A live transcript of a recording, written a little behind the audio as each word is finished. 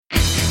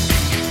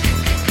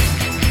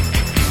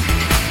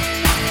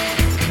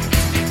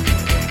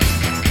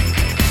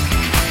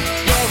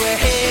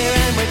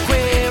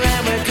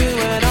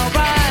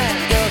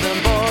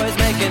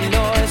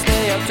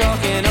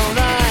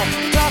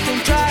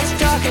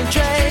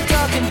concentrate,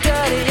 talking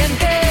dirty and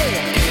gay.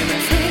 Give me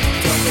sweet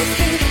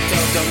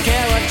talk, don't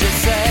care what you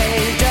say.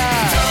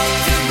 Just talk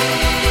to me,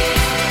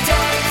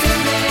 talk to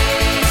me.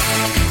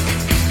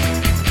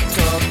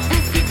 Talk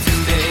to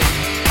me,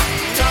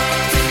 talk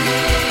to me,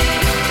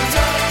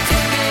 talk to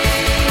me.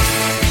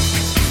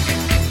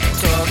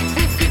 Talk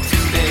to me, talk to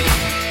me.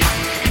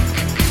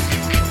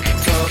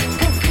 Talk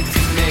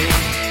to me.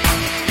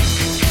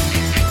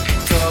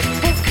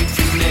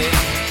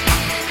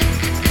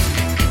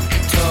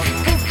 Talk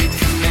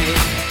to me.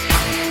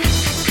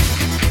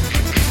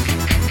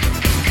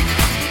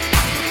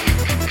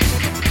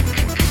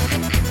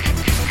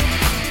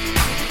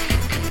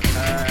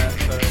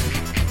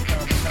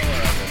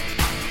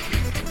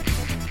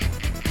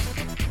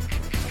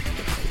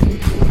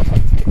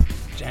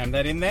 Jam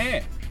that in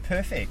there.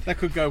 Perfect. That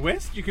could go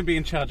west. You can be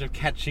in charge of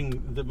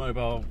catching the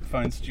mobile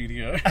phone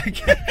studio.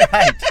 Okay,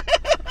 great.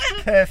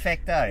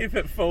 Perfecto. If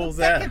it falls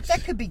out.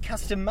 That could be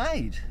custom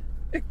made.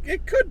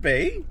 It could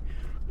be.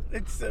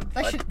 It's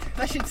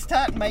They should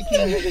start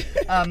making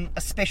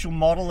a special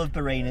model of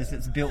Barinas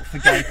that's built for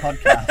gay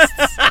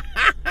podcasts.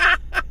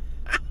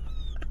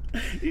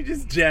 You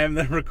just jam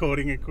the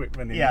recording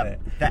equipment in there.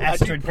 The I do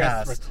Astrid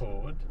press cast.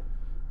 record.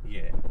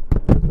 Yeah.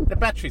 The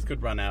batteries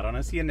could run out on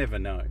us. You never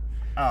know.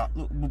 Oh,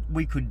 look,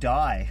 we could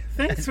die.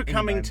 Thanks for Any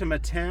coming moment. to my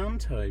town,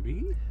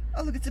 Toby.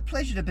 Oh, look, it's a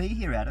pleasure to be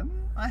here, Adam.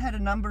 I had a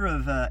number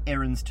of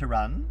errands to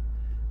run,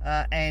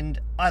 and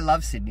I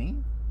love Sydney.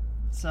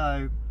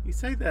 So, You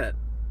say that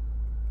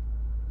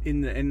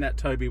in that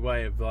Toby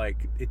way of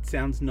like it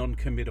sounds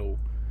non-committal,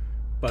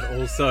 but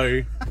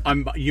also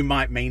you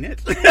might mean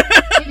it.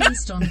 Head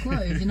east on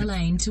Grove in a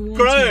lane towards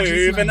Rogers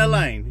Grove and Lane.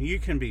 Elaine. You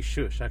can be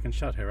shush. I can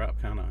shut her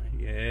up, can't I?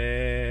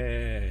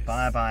 Yes.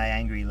 bye-bye,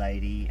 angry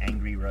lady,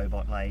 angry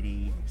robot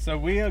lady. So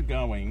we are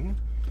going.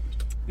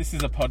 This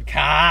is a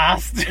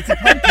podcast. It's a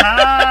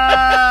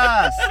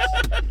podcast!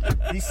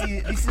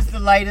 This is the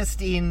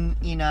latest in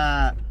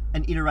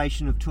an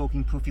iteration of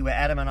Talking Puffy where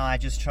Adam and I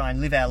just try and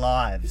live our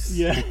lives.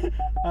 Yeah.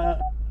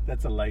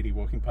 That's a lady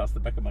walking past the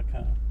back of my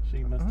car.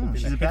 She must have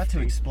been She's a about to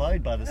hefty-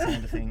 explode by the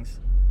sound of things.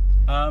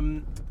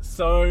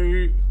 So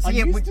I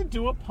yeah, used to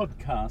do a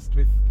podcast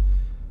with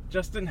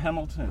Justin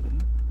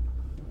Hamilton,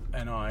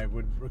 and I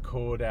would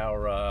record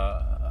our.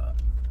 I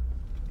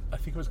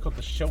think it was called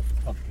the Shelf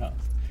Podcast.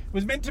 It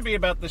was meant to be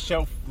about the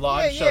Shelf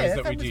live shows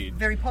that we was did,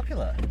 very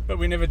popular. but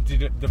we never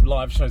did it, the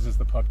live shows as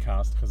the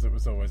podcast because it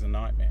was always a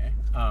nightmare.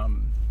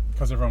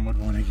 Because everyone would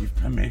want to give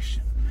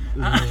permission.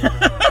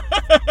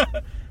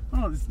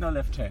 Oh, there's no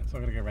left turn, so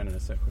I'm going to go around in a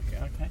circle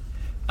here. Okay.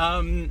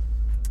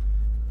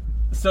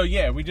 So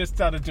yeah, we just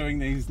started doing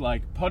these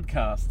like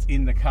podcasts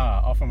in the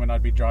car, often when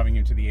I'd be driving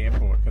him to the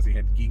airport because he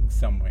had gigs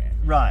somewhere.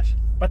 Right.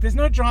 But there's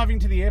no driving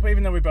to the airport,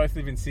 even though we both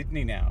live in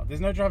Sydney now.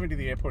 There's no driving to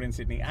the airport in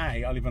Sydney.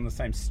 I live on the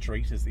same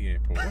street as the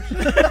airport.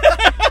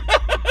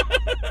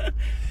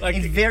 Like,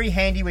 It's very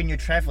handy when you're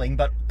travelling,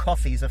 but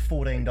coffees are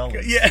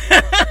 $14. yeah.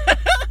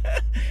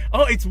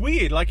 Oh, it's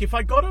weird. Like if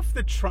I got off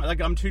the train, like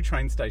I'm 2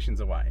 train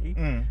stations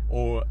away,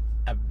 or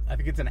I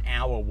think it's an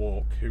hour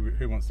walk.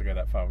 Who wants to go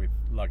that far with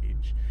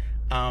luggage?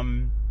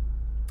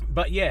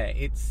 But yeah,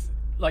 it's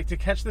like to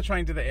catch the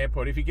train to the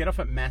airport. If you get off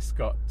at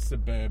Mascot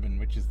Suburban,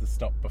 which is the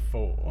stop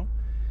before,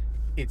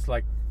 it's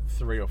like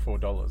 $3 or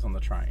 $4 on the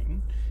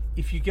train.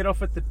 If you get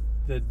off at the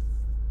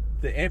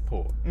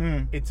airport,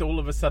 it's all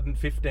of a sudden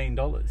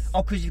 $15.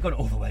 Oh, because you've got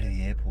all the way to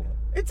the airport.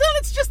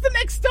 It's just the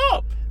next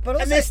stop. But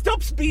also- and there's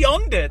stops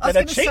beyond it I was that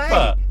are gonna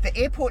cheaper. say, the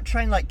airport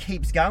train like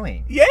keeps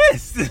going.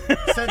 Yes.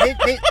 So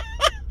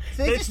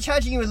they're just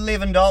charging you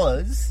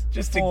 $11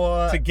 just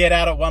for... to get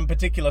out at one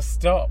particular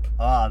stop.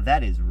 Oh,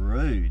 that is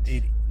rude.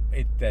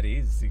 That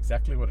is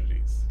exactly what it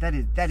is. That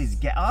is.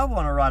 I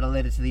want to write a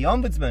letter to the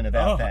ombudsman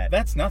about that.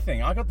 That's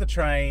nothing. I got the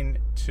train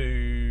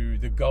to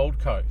the Gold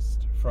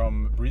Coast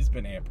from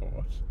Brisbane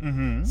Airport.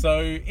 Mm-hmm.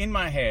 So in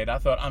my head, I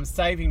thought I'm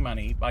saving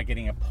money by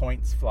getting a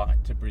points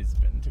flight to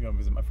Brisbane to go and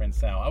visit my friend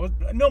Sal.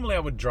 Normally I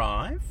would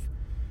drive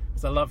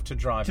because I love to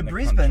drive To in the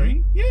Brisbane?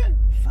 country. Yeah.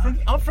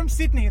 I'm from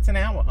Sydney. It's an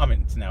hour. I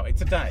mean, it's an hour.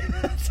 It's a day.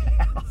 It's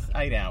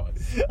 8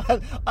 hours.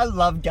 I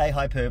love gay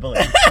hyperbole.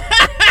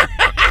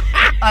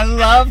 I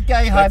love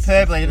gay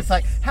hyperbole. It's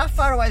like, how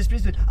far away is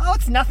Brisbane? Oh,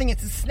 it's nothing.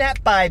 It's a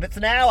snap, babe. It's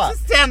an hour.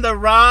 Just down the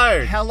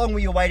road. How long were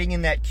you waiting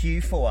in that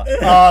queue for?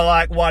 Oh,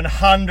 like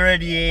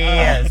 100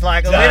 years.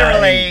 Like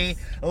days.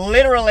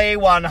 literally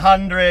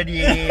 100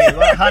 years.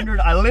 100.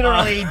 I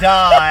literally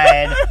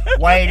died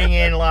waiting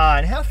in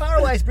line. How far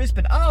away is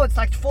Brisbane? Oh, it's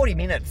like 40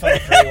 minutes on the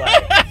freeway.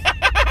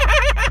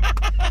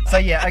 So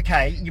yeah,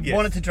 okay. You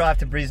wanted to drive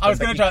to Brisbane. I was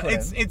going going to to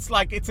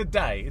drive. It's a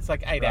day. It's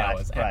like 8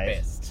 hours at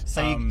best.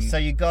 So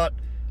you got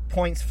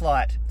points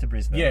flight to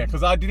Brisbane. Yeah,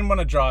 because I didn't want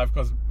to drive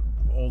because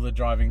all the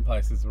driving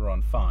places were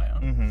on fire.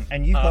 Mm-hmm.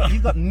 And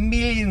you've got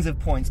millions of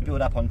points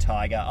built up on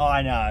Tiger. Oh,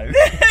 I know.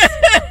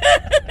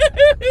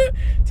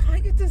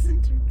 Tiger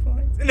doesn't do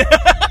points.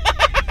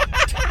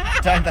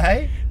 Don't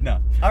they? No.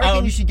 I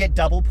reckon you should get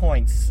double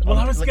points. Well,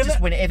 I was just gonna-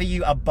 whenever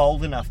you are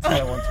bold enough to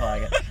go on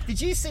Tiger.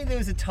 Did you see there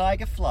was a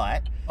Tiger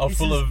flight? Oh, This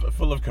full is of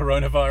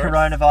coronavirus.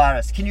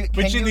 coronavirus. Can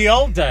Which in the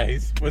old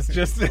days was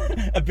just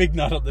a big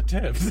nut on the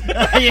turfs.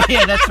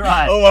 yeah, that's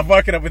right. Oh, I've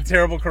woken up with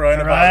terrible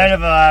coronavirus.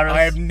 Coronavirus.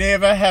 I am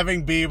never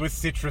having beer with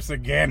citrus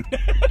again.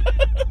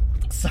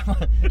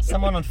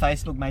 Someone on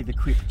Facebook made the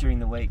quip during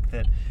the week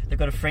that they've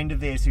got a friend of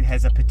theirs who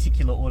has a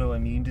particular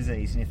autoimmune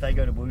disease, and if they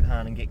go to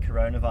Wuhan and get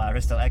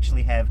coronavirus, they'll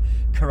actually have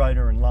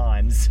corona and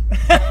limes.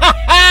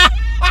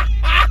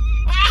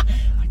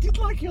 I did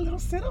like your little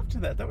setup to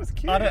that. That was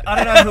cute. I don't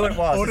know who it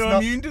was. It's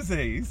not- Autoimmune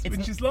disease, it's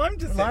which n- is Lyme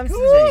disease. Lyme's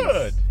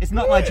Good. disease. It's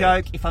not my Good.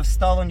 joke. If I've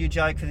stolen your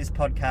joke for this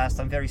podcast,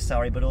 I'm very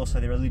sorry, but also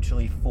there are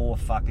literally 4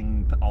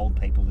 fucking old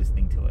people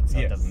listening to it, so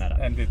Yes, it doesn't matter.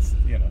 and it's,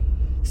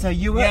 So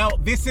you were... Now,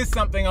 this is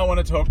something I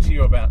want to talk to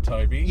you about,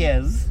 Toby.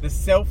 Yes. The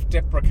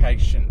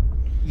self-deprecation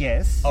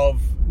Yes.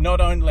 of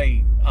not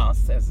only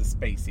us as a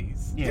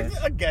species, Yes.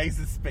 a gays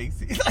as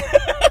species.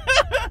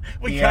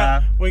 we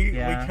Yeah, can't. We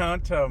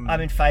can't.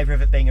 I'm in favour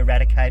of it being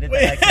eradicated.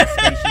 That makes it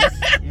a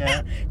species.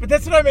 Yeah. But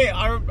that's what I mean.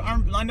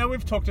 I know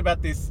we've talked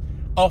about this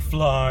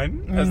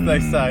offline, as they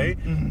say.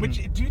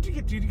 Which do you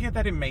get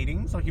that in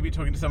meetings? Like, you'll be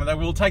talking to someone,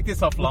 we'll take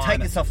this offline. We'll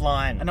take this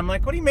offline. And I'm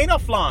like, what do you mean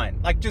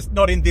offline? Like, just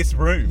not in this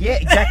room. Yeah,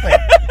 exactly.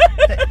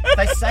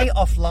 they say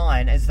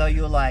offline as though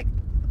you're like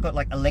got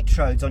like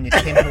electrodes on your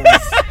temples,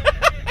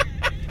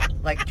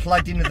 like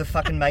plugged into the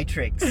fucking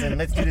matrix, and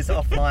let's do this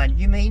offline.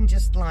 You mean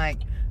just like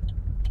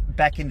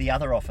back in the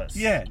other office?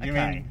 Yeah, you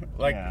Okay. mean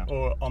like, Yeah.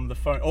 or on the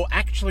phone, or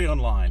actually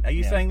online? Are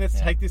you Yeah, saying let's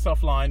yeah. take this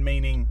offline,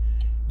 meaning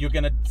you're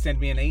going to send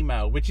me an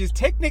email, which is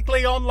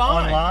technically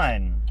online?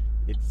 Online.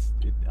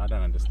 I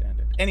don't understand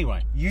it.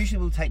 Anyway, Usually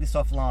we'll take this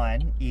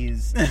offline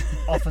is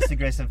office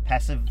aggressive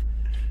passive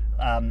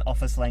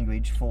office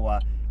language for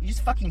you're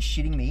just fucking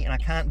shitting me and I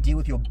can't deal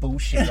with your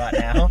bullshit right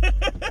now.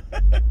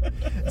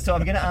 So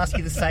I'm going to ask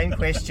you the same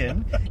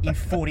question in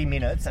 40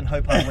 minutes and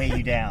hope I wear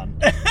you down.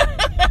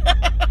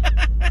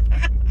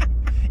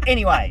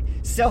 Anyway,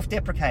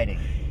 self-deprecating.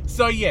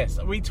 so yes,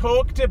 we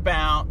talked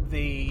about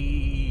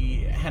the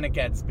Hannah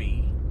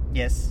Gadsby,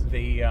 Yes.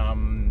 the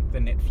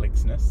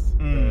Netflixness.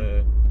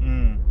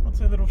 What's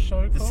her little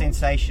show called? The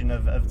sensation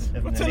of What's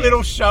Nanette. a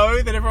little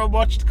show that everyone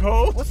watched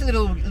called? What's a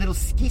little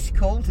skit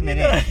called?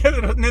 Nanette.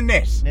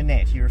 Nanette.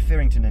 Nanette. You're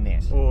referring to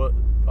Nanette. Or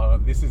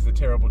this is a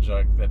terrible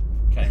joke that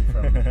came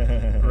from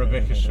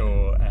Rebecca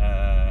Shaw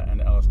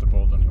and Alistair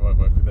Baldwin, who I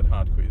work with at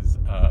Hard Quiz.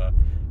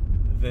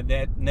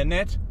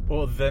 Nanette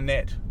or The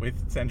Net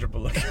with Sandra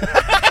Bullock.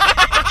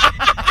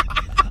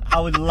 I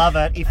would love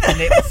it if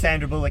Nanette with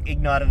Sandra Bullock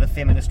ignited the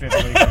feminist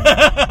revolution.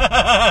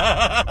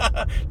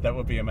 That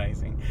would be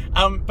amazing.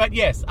 But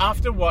yes,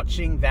 after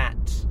watching that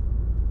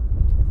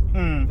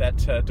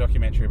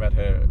documentary about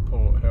her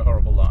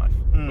horrible life,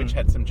 which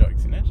had some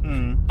jokes in it,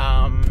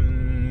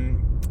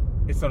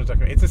 it's not a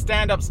documentary. It's a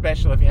stand-up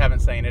special. If you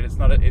haven't seen it, it's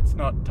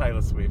not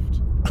Taylor Swift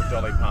or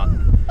Dolly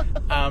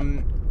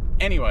Parton.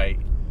 Anyway,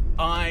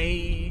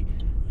 I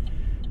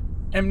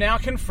am now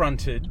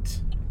confronted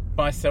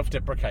by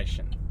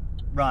self-deprecation.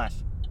 Right.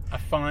 I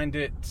find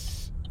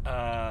it.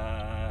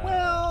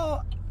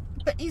 Well,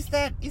 but is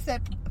that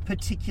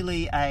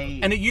particularly a?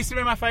 And it used to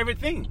be my favourite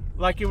thing.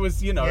 Like, it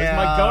was, it was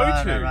my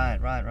go-to.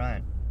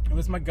 Right. It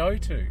was my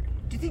go-to.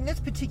 Do you think that's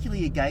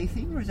particularly a gay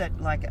thing, or is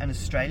that like an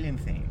Australian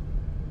thing?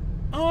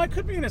 Oh, it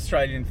could be an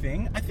Australian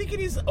thing. I think it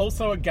is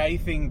also a gay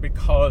thing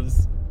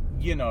because,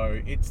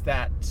 it's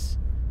that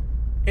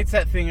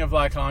thing of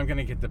like, I'm going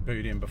to get the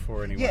boot in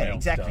before anyone else Yeah,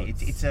 exactly.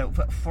 does. It's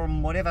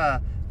from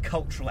whatever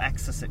cultural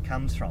axis it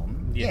comes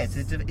from. Yes.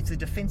 Yeah, it's a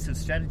defensive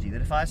strategy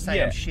that if I say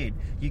Yeah. I'm shit,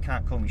 you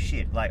can't call me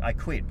shit. Like, I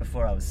quit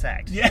before I was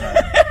sacked. Yeah.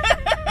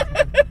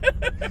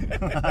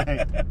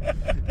 Like,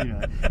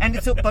 and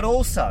but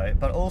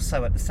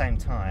also at the same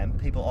time,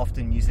 people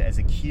often use it as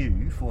a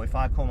cue for if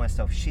I call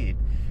myself shit,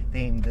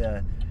 then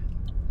the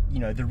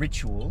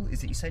ritual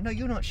is that you say, no,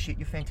 you're not shit,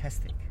 you're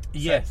fantastic.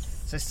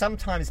 Yes. So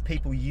sometimes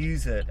people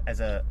use it as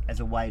a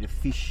way to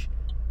fish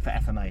for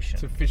affirmation.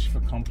 To fish for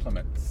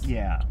compliments.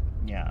 Yeah.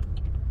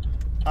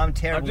 I'm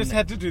terrible. I've just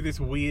had to do this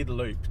weird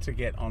loop to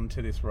get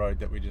onto this road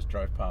that we just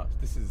drove past.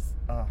 This is...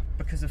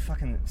 because of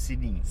fucking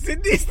Sydney.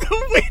 Sydney's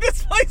the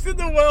weirdest place in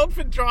the world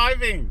for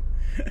driving.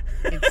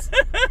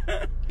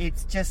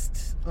 It's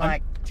just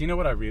like... Do you know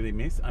what I really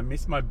miss? I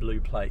miss my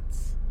blue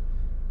plates.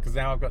 Because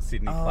now I've got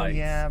Sydney Oh, plates.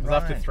 yeah,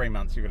 Because after right. 3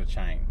 months, you've got to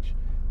change.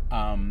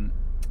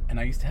 And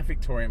I used to have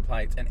Victorian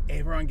plates, and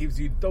everyone gives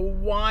you the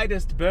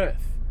widest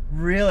berth.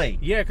 Really?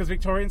 Yeah, because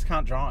Victorians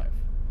can't drive.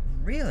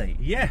 Really?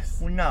 Yes.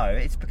 Well, no,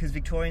 it's because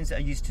Victorians are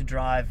used to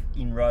drive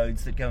in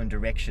roads that go in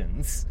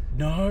directions.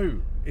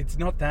 No, it's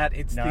not that.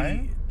 It's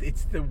No?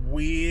 it's the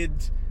weird,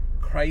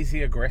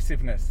 crazy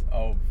aggressiveness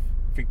of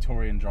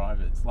Victorian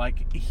drivers.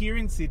 Like, here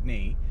in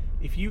Sydney,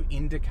 if you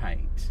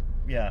indicate,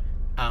 Yeah.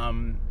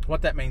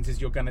 what that means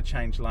is you're going to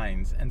change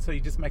lanes, and so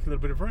you just make a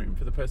little bit of room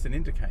for the person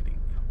indicating.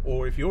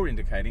 Or if you're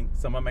indicating,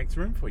 someone makes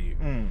room for you.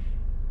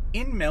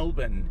 In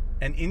Melbourne,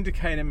 an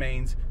indicator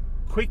means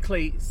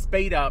quickly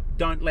speed up,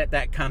 don't let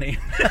that cunt in.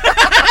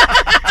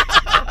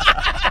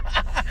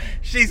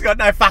 She's got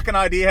no fucking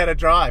idea how to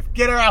drive.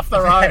 Get her off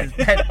the road.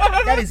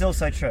 That is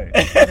also true.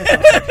 That is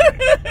also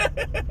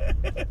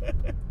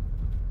true.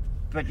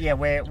 But yeah,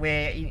 we're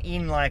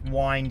in like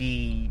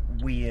windy,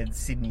 weird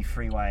Sydney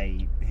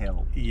freeway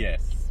hell.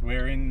 Yes,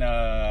 we're in.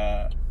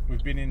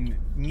 We've been in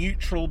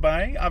Neutral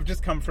Bay. I've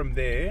just come from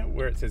there,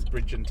 where it says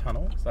Bridge and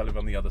Tunnel. So I live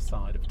on the other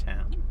side of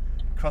town,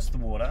 Across the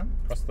water.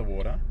 across the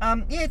water.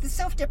 Yeah, the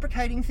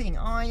self-deprecating thing.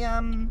 I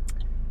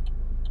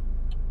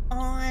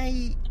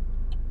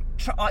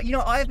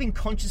have been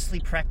consciously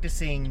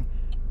practicing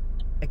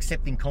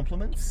accepting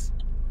compliments.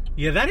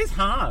 Yeah, that is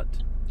hard.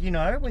 You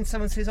know, when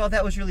someone says, "Oh,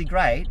 that was really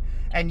great,"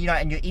 and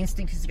and your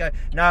instinct is to go,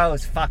 "No, it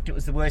was fucked. It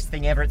was the worst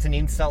thing ever. It's an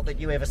insult that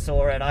you ever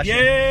saw, and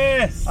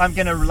Yes. I'm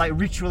going to like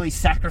ritually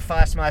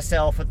sacrifice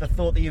myself at the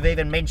thought that you've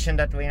even mentioned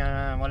it,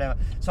 whatever."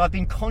 So I've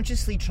been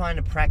consciously trying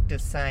to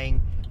practice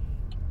saying,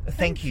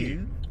 "Thank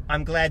you.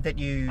 I'm glad that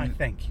you I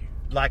thank you.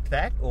 liked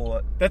that,"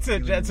 or That's a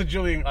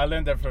Julian. I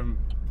learned that from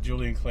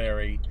Julian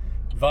Clary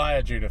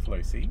via Judith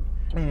Lucy,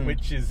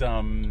 which is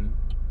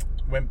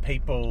when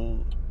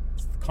people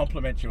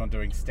compliment you on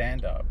doing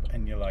stand-up,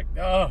 and you're like,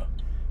 "Oh,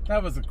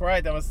 that was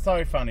great. That was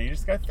so funny." You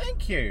just go,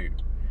 "Thank you."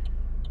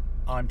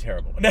 I'm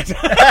terrible.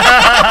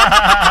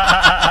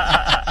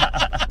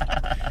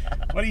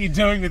 What are you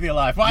doing with your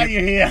life? Why are you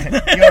here?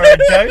 You're a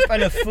dope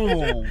and a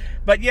fool.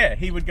 But yeah,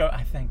 he would go,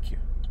 "I thank you."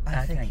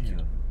 I thank you.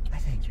 I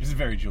thank This you. is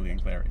very Julian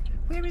Clary.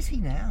 Where is he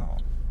now?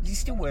 Is he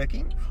still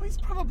working? Oh, he's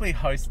probably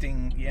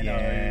hosting,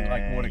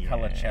 like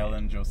Watercolor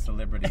Challenge or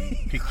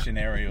Celebrity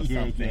Pictionary or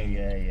something.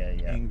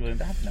 Yeah.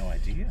 England, I have no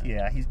idea.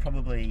 Yeah, he's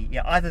probably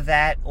either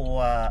that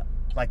or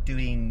like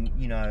doing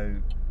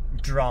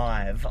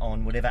Drive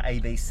on whatever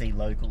ABC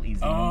local is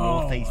in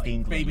northeast like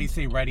England.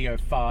 BBC Radio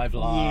 5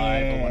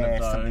 Live or one of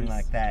those. Something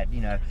like that.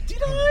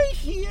 Did I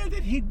hear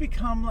that he'd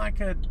become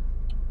like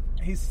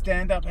his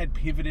stand-up had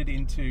pivoted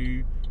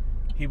into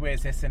he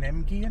wears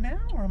S&M gear now,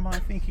 or am I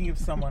thinking of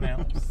someone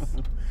else?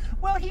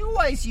 Well, he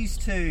always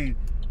used to.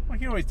 Like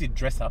he always did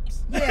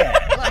dress-ups. Yeah,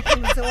 like he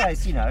was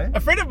always, A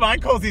friend of mine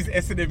calls his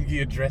S&M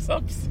gear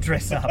dress-ups.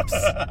 dress ups.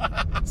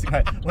 So,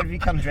 what have you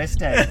come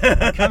dressed as?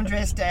 You come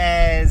dressed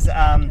as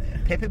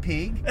Peppa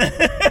Pig.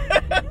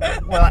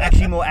 Well,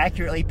 actually, more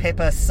accurately,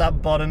 Peppa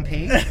Sub-Bottom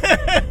Pig.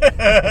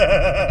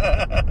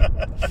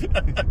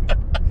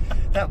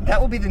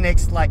 That will be the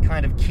next like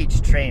kind of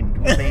kitsch trend.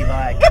 Will be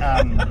like,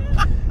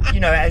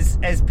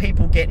 as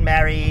people get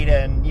married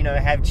and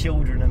have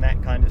children and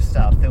that kind of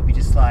stuff, there'll be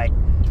just like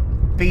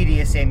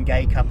BDSM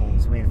gay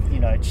couples with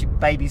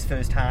baby's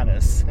first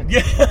harness.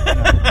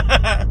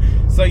 Yeah.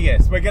 So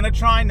yes, we're going to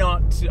try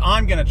not to.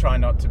 I'm going to try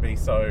not to be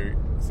so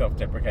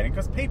self-deprecating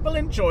because people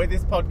enjoy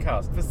this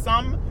podcast for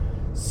some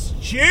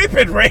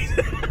stupid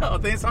reason. Oh,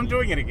 I'm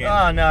doing it again.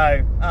 Oh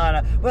no.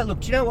 Well, look,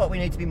 do you know what we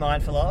need to be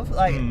mindful of?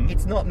 Like,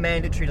 it's not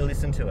mandatory to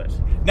listen to it.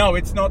 No,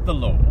 it's not the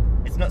law.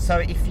 It's not. So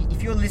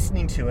if you're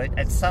listening to it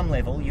at some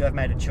level, you have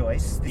made a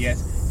choice.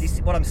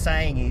 What I'm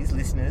saying is,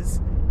 listeners,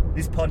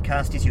 this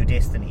podcast is your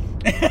destiny.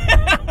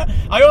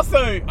 I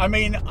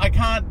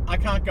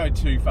can't go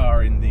too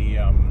far in the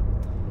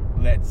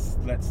let's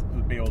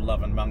be all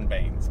love and mung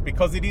beans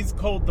because it is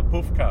called the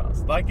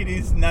Puffcast. Like it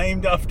is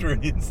named after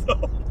an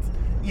insult.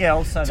 Yeah,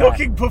 also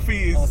Talking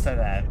Puffy is also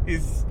that.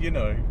 Is I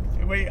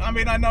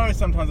know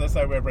sometimes I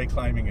say we're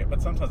reclaiming it,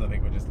 but sometimes I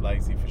think we're just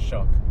lazy for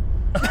shock.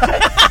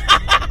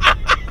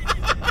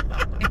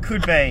 It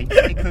could be.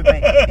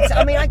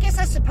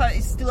 I suppose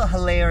it's still a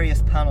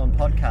hilarious pun on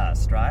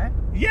podcast, right?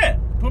 Yeah,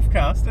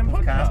 Puffcast and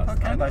podcast.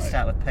 Podcast both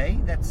start with P.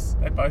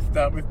 They both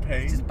start with P.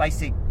 It's just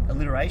basic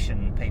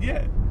alliteration, people.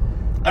 Yeah.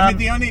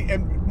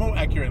 More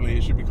accurately,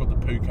 it should be called the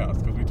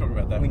Poohcast because we talk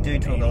about that. We do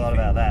talk a lot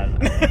about that.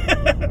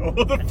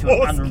 Or the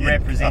To an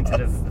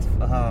unrepresentative.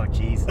 Oh,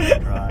 Jesus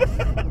Christ.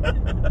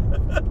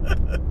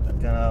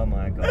 Oh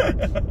my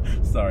God.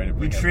 Sorry to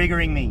bring You're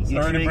triggering me.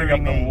 Sorry to bring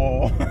up the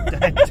war.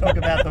 Don't talk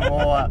about the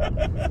war.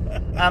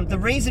 The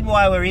reason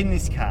why we're in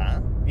this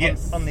car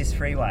Yes. on this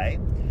freeway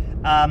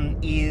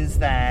is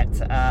that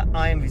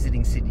I am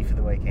visiting Sydney for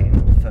the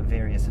weekend for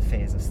various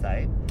affairs of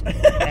state.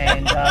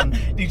 And Are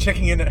you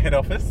checking in at head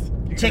office?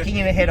 checking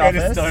in at head Go to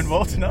office.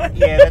 Stonewall tonight?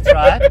 Yeah, that's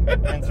right.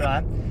 That's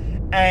right.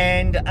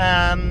 And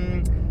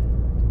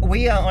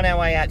we are on our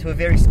way out to a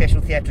very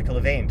special theatrical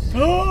event.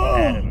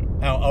 Adam.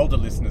 Our older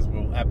listeners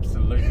will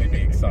absolutely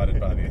be excited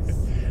by this.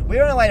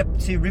 We're on our way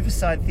to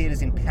Riverside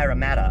Theatres in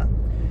Parramatta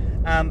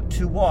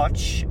to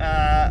watch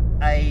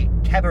a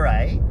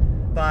cabaret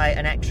by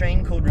an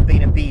actress called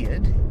Robina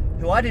Beard,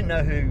 who I didn't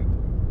know who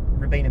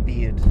Robina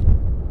Beard,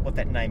 what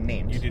that name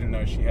meant. You didn't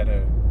know she had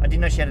a... I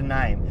didn't know she had a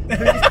name. Who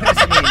this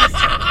person is?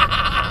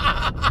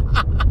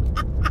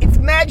 It's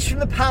Madge from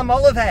the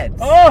Palmolive ads.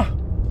 Oh!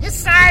 You're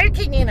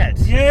soaking in it.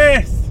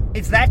 Yes!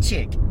 It's that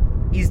chick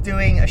is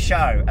doing a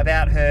show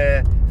about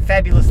her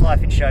fabulous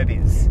life in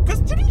showbiz.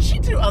 Because didn't she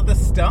do other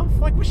stuff?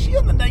 Like, was she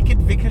on the Naked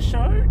Vicar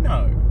show?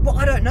 No. Well,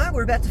 I don't know.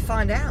 We're about to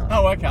find out.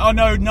 Oh, okay. Oh,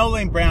 no,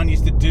 Nolene Brown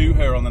used to do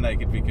her on the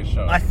Naked Vicar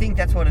show. I think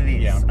that's what it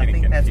is. Yeah, I'm I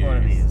getting think that's what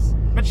it confused. is.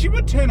 But she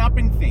would turn up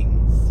in things.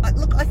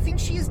 Look, I think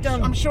she has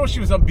done... I'm sure she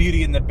was on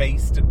Beauty and the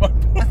Beast at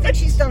one point. I think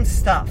she's done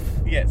stuff.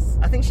 Yes.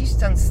 I think she's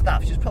done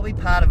stuff. She was probably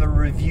part of a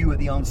review at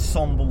the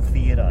Ensemble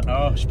Theatre.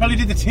 Oh, she probably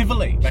did the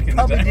Tivoli back in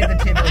the day. Probably did the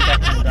Tivoli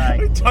back in the day.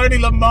 With Tony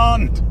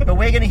Lamond. But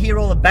we're going to hear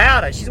all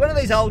about her. She's one of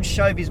these old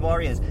showbiz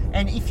warriors.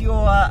 And if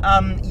you're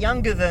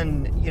younger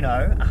than,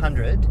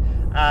 100, you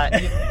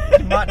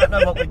might not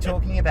know what we're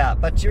talking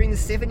about. But during the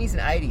 70s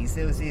and 80s,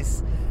 there was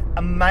this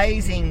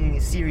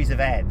amazing series of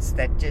ads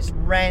that just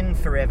ran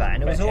forever.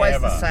 And it was always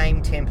the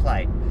same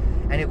template.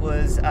 And it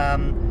was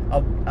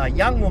a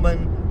young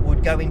woman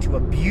would go into a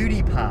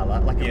beauty parlour.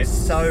 Like, it was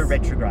so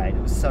retrograde.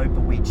 It was so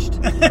bewitched.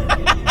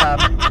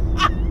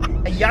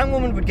 A young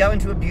woman would go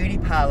into a beauty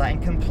parlour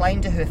and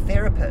complain to her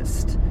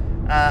therapist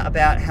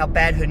about how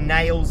bad her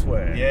nails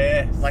were.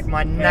 Yes. Like,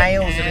 my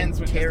nails are in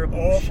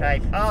terrible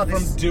shape. Oh,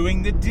 from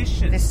doing the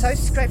dishes. They're so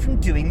scraped from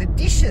doing the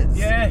dishes.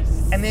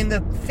 Yes. And then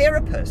the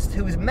therapist,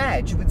 who was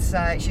Madge, would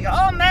say, she'd go,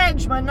 "Oh,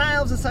 Madge, my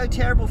nails are so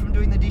terrible from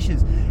doing the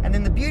dishes." And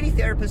then the beauty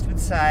therapist would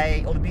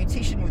say, or the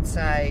beautician would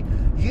say,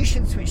 "You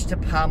should switch to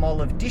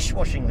Palmolive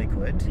dishwashing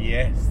liquid."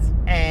 Yes.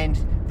 And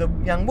the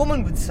young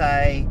woman would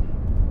say,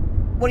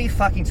 "What are you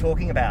fucking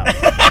talking about?"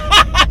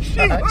 She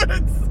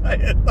wouldn't say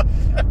it.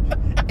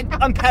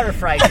 I'm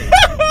paraphrasing.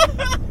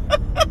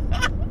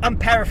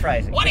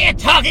 What are you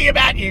talking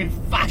about, you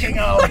fucking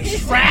old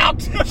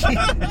shroud?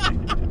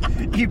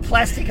 You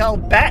plastic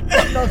old bat.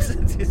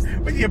 Nonsense.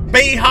 With your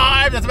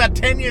beehive that's about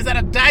 10 years out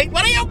of date.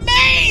 What do you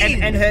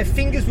mean? And her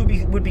fingers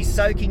would be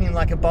soaking in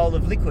like a bowl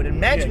of liquid, and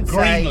Madge would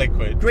say,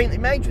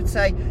 Madge would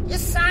say, "You're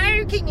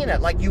soaking in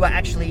it," like you are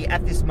actually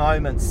at this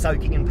moment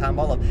soaking in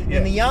Palmolive. Yes.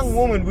 And the young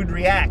woman would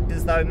react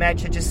as though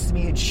Madge had just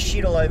smeared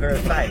shit all over her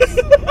face.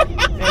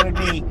 There would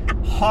be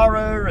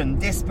horror and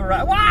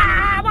desperation.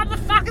 Wow, what the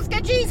fuck is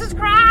going? Jesus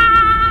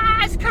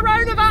Christ,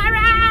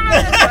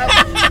 coronavirus!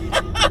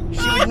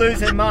 She would lose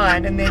her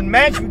mind, and then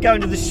Madge would go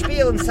into the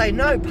spiel and say,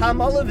 "No,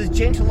 Palmolive is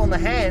gentle on the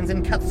hands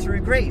and cuts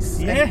through grease."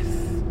 Yes.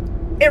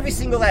 And every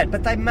single ad,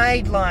 but they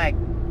made like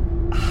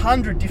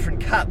 100 different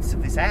cuts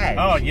of this ad.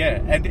 Oh,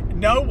 yeah. And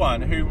no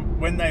one who,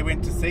 when they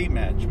went to see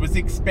Madge, was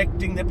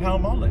expecting the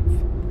Palmolive.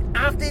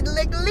 After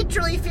like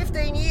literally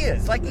 15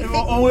 years. Like, you think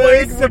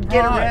always word would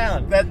get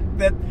around.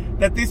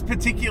 That this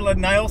particular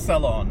nail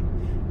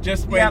salon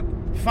just went,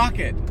 fuck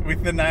it,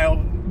 with the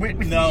nail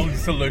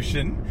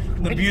solution,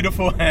 the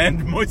beautiful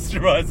hand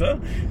moisturiser.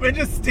 We're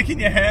just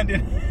sticking your hand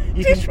in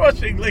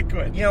dishwashing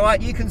liquid. You know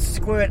what? You can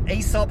squirt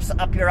Aesop's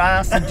up your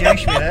ass and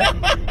douche with it.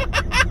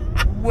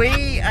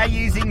 We are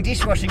using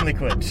dishwashing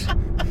liquid,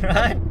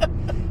 right?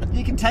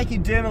 You can take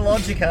your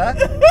Dermalogica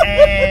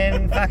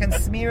and fucking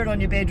smear it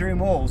on your bedroom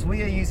walls.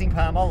 We are using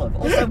Palmolive.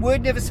 Also,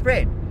 word never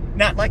spread.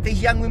 No. Like,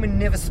 these young women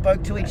never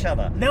spoke to each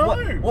other. No.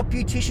 What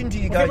beautician do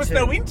you go to? There was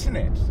no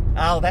internet.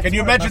 Oh, that's Can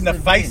you what it imagine the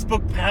must have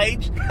Facebook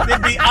page?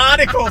 There'd be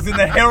articles in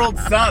the Herald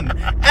Sun.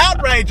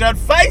 Outrage on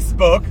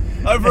Facebook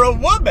over a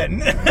woman.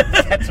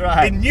 That's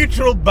right. In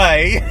Neutral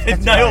Bay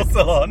nail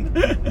salon.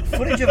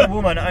 Footage of a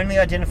woman only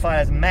identified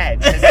as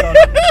Madge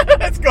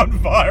has gone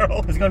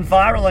viral. Has gone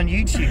viral on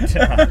YouTube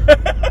tonight.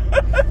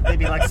 There'd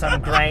be like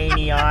some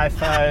grainy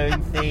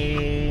iPhone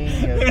thing.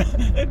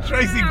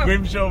 Tracy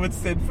Grimshaw would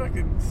send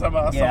fucking some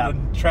arsehole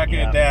and track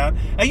her down.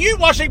 Are you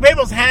washing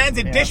people's hands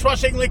in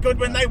dishwashing liquid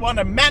when they want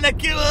a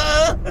manicure?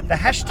 The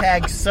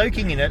hashtag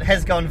soaking in it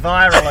has gone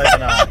viral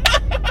overnight.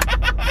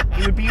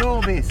 It would be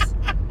all this.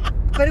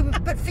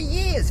 But for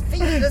years,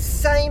 the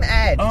same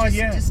ad.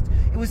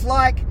 It was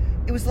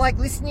like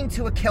listening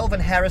to a Kelvin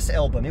Harris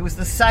album. It was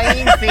the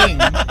same thing.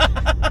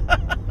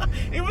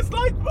 It was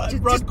like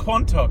Rod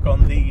Quantock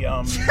on the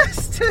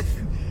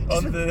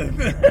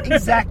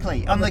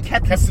exactly on the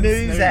Captain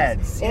Snooze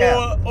ads,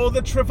 or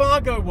the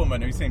Trivago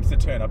woman who seems to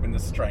turn up in the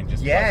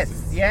strangest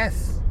places.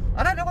 Yes.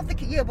 I don't know what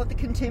the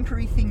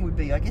contemporary thing would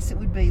be. I guess it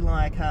would be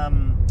like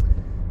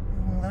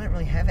they don't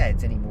really have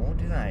ads anymore,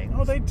 do they?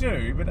 Oh, they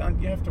do, but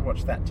you have to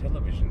watch that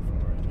television for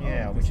it.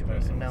 Yeah,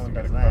 no one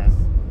does that.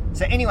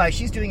 So anyway,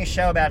 she's doing a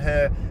show about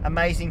her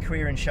amazing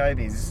career in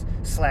showbiz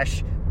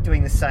 /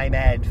 doing the same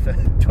ad for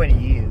 20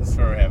 years.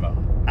 Forever.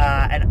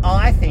 And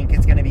I think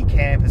it's going to be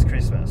camp as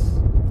Christmas.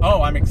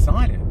 Oh, I'm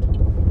excited.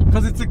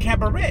 Because it's a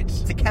cabaret.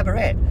 It's a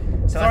cabaret.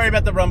 So Sorry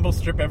about the rumble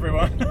strip,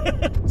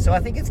 everyone. So I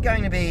think it's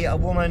going to be a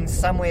woman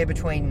somewhere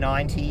between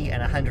 90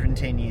 and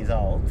 110 years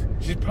old.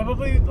 She's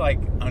probably like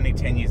only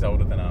 10 years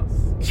older than us.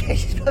 Yeah,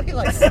 she's probably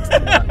like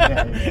 61.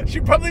 Yeah. She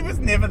probably was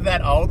never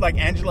that old, like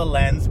Angela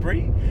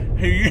Lansbury,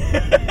 who...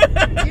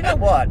 You know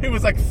what? Who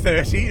was like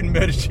 30 in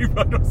Murder, She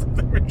Wrote or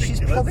something ridiculous.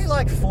 She's probably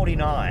like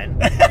 49.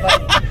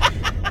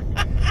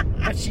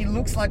 But she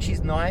looks like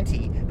she's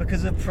 90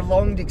 because of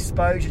prolonged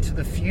exposure to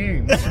the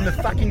fumes from the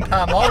fucking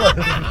Palmolive.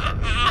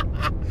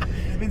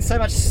 There's been so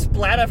much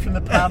splatter from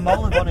the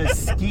Palmolive on her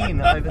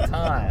skin over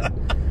time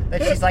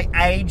that she's like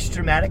aged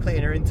dramatically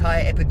and her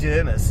entire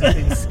epidermis has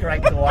been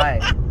scraped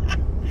away.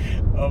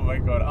 Oh my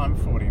god, I'm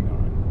 49.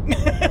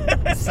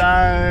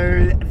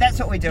 So that's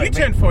what we're doing. You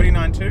turned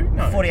 49 too?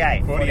 No.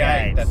 48.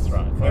 48, that's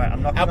right. 48.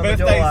 I'm knocking our on the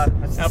door.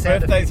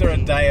 birthdays are a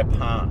day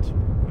apart,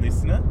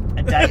 listener.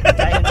 A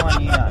day and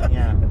 1 year,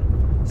 yeah.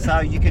 So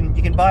you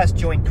can buy us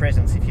joint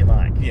presents if you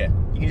like. Yeah.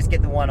 You can just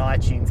get the one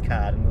iTunes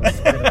card and we'll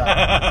split it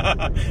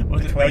up.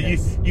 Well,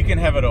 you can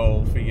have it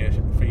all for your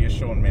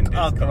Shawn Mendes.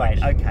 Oh, great.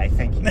 collection. Okay,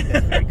 thank you. That's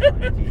very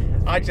kind of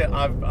you. I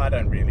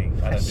don't really.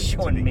 I don't listen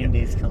to Shawn the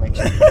Mendes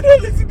collection. I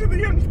don't listen to the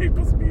young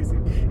people's music.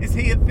 Is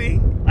he a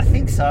thing? I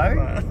think so.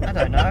 I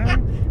don't know. I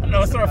don't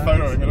know. I saw a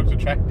photo of him. He looked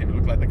attractive. It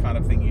looked like the kind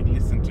of thing you'd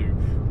listen to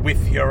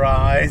with your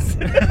eyes.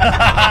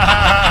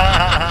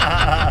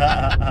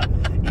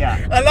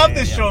 Yeah. I love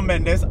this Shawn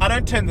Mendes. I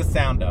don't turn the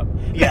sound up.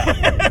 Yeah.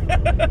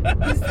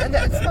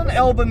 It's not an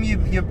album you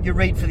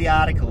read for the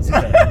articles, is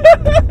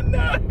it?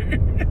 No.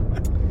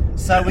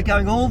 So we're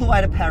going all the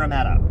way to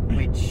Parramatta,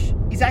 which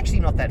is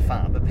actually not that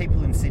far, but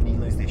people in Sydney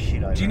lose their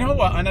shit over Do you it. know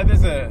what? I know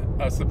there's a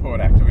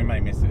support actor. We may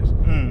miss it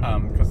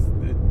because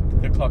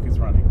the clock is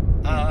running.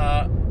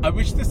 I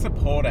wish the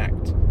support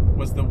act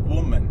was the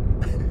woman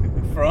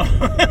from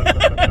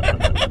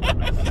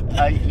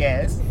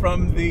yes.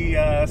 from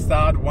the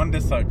Sard Wonder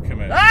Soap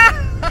commercial.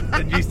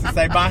 That used to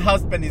say, "My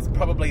husband is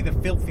probably the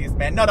filthiest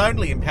man, not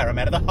only in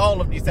Parramatta, the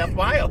whole of New South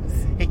Wales."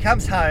 He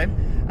comes home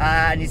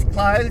and his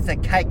clothes are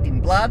caked in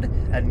blood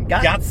and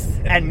guts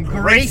and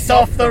grease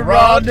off the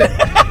rod.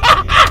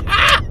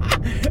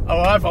 Oh,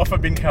 I've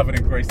often been covered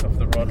in grease off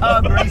the rod.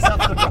 Oh, grease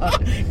off the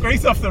rod.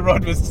 Grease off the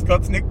rod was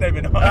Scott's nickname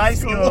in high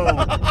school.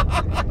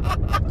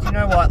 Do you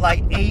know what?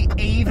 Like,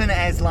 even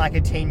as like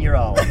a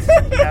 10-year-old,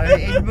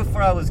 even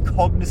before I was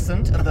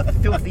cognizant of the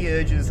filthy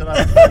urges that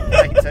I was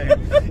prey to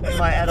in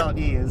my adult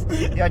years,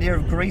 the idea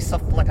of grease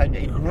off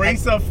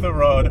Grease off the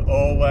rod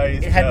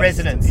always. It had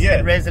resonance. Yeah. It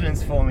had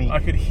resonance for me. I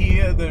could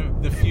hear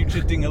the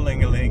future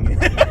ding-a-ling-a-ling.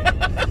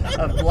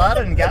 Of blood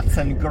and guts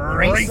and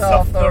grease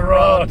off the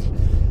rod.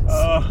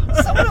 Oh.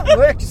 Someone at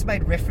work just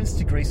made reference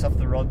to grease off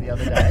the rod the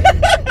other day.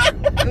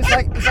 It was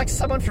like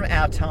someone from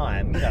our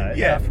time,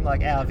 from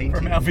like our vintage.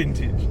 From our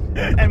vintage.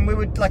 And we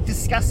were like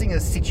discussing a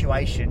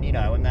situation,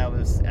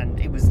 and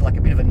it was like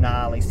a bit of a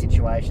gnarly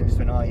situation. Just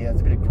went,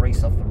 there's a bit of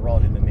grease off the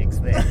rod in the mix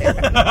there.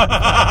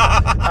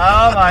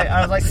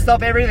 I was like,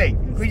 stop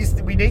everything.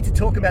 We need to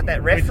talk about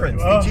that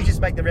reference. Did you just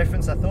make the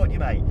reference I thought you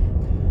made?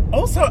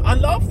 Also, I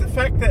love the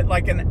fact that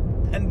like a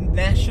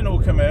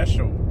national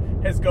commercial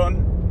has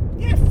gone,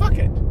 yeah, fuck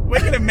it. We're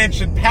going to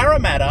mention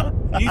Parramatta,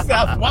 New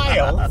South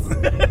Wales.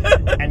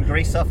 And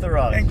grease off the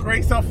rod.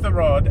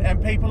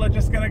 And people are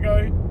just going to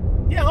go,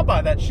 yeah, I'll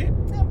buy that shit.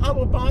 I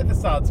will buy the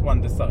Sard's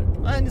Wonder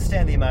Soap. I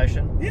understand the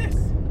emotion. Yes.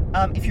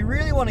 If you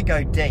really want to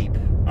go deep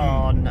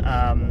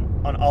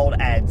on old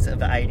ads of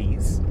the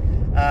 80s,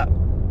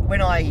 when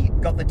I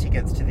got the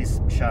tickets to this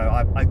show,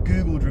 I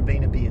googled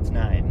Robina Beard's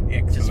name.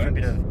 Excellent. Just for a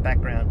bit of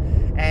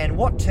background. And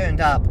what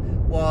turned up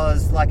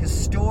was like a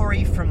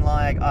story from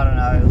like, I don't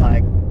know,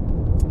 like,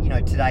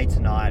 Today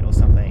Tonight or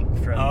something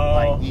from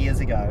like years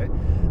ago.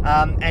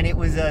 And it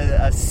was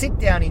a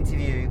sit-down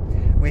interview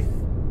with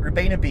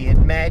Robina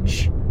Beard,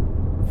 Madge,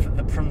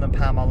 from the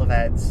Palmolive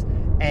ads,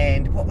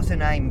 and what was her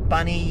name?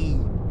 Bunny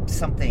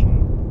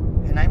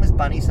something. Her name was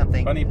Bunny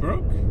something. Bunny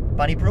Brooke?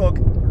 Bunny Brooke.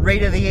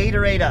 Rita the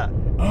Eater Eater.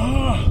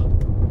 Oh,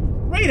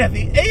 Rita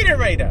the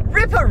Eater Eater.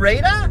 Ripper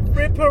Rita?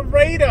 Ripper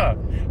Rita.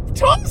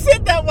 Tom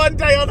said that one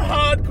day on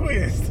Hard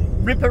Quiz.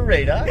 Ripper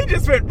Rita? He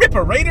just went,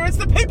 Ripper Rita, it's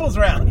the People's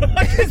Round.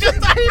 It's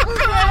the People's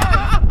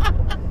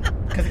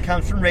Round! Because it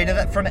comes from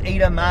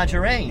Eater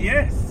Margarine.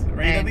 Yes,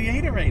 Rita the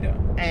Eater Eater.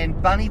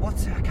 And Bunny, I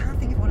can't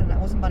think of what her name,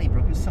 it wasn't Bunny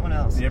Brooke, it was someone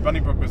else. Yeah, Bunny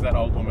Brooke was that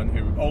old woman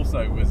who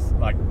also was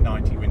like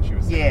 90 when she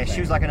was 17. Yeah, she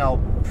was like an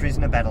old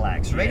prisoner battle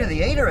axe. Rita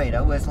the Eater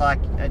Eater was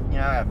like,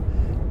 a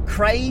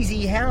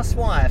crazy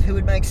housewife who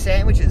would make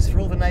sandwiches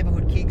for all the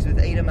neighbourhood kids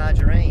with Eater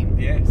Margarine.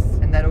 Yes.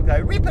 And that'll go,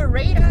 Ripper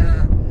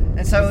Rita!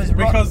 And so it was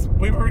because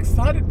we were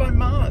excited by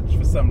Marge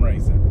for some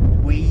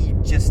reason. We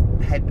just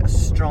had a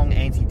strong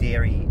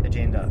anti-dairy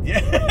agenda.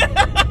 Yeah.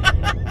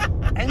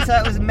 And so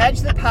it was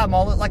Madge the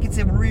Palmolive, like it's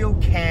a real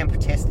camp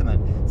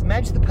testament. It's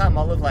Madge the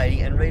Palmolive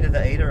lady and Rita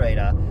the Eater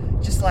Eater,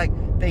 just like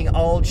being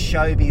old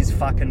showbiz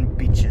fucking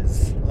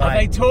bitches. Are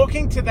they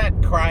talking to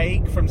that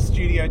Craig from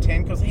Studio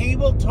 10? Because he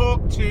will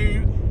talk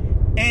to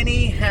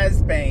any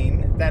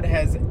has-been that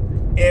has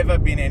ever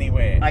been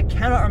anywhere. I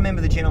cannot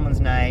remember the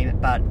gentleman's name,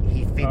 but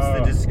he fits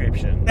the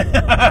description.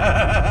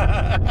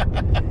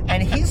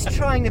 And he's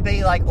trying to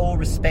be like all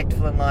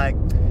respectful and like,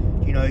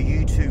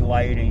 you two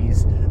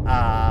ladies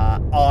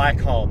are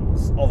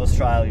icons of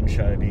Australian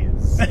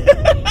showbiz.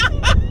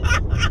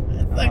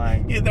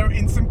 They're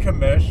in some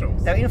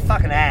commercials. They're in a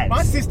fucking ads.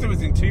 My sister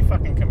was in 2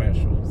 fucking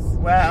commercials.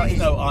 Well, she's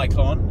no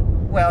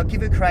icon. Well,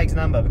 give her Craig's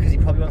number because he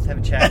probably wants to have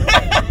a chat.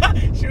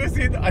 She was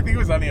in, I think it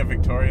was only a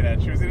Victorian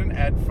ad. She was in an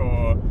ad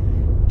for,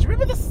 do you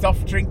remember the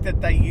soft drink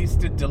that they used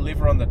to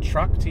deliver on the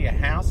truck to your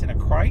house in a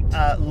crate?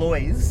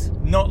 Loy's.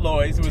 Not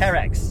Loy's. It was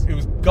Terrax. It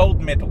was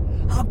Gold Medal.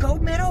 Oh,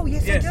 Gold Medal.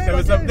 Yes, I do.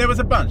 There was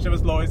a bunch. There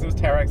was Loy's, there was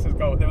Terrax, there was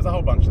Gold. There was a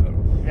whole bunch of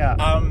them. Yeah.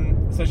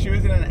 So she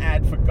was in an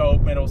ad for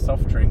Gold Medal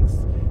soft drinks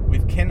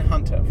with Ken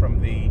Hunter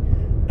from the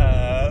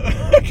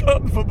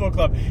Carlton Football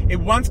Club. It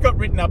once got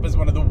written up as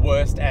one of the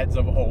worst ads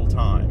of all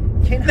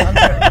time. Ken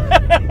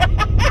Hunter.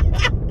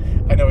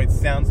 I know it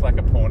sounds like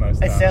a porno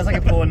star. It sounds like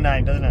a porn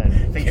name, doesn't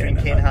it? Featuring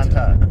Ken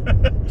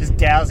Hunter. Just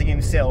dousing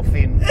himself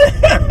in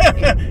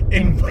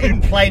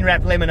plain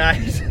wrap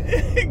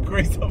lemonade.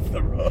 Grease off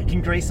the rod.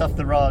 Can grease off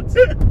the rods.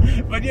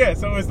 But yeah,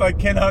 so it was like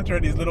Ken Hunter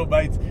and his little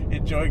mates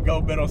enjoying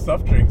gold medal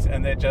soft drinks,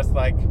 and they're just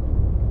like...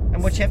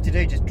 And what you have to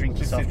do, just drink the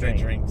Just soft sit there,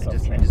 drink. drink soft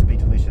and drink. just be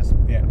delicious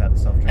about the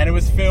soft drink. And it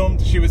was filmed,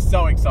 she was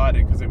so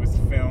excited because it was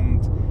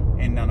filmed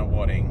in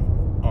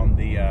Nunawading on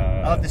the...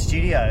 the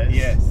studios?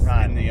 Yes,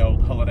 Right. in the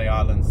old Holiday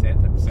Island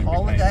set that soon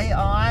Holiday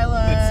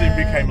Island. That soon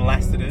became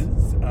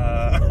Lassiter's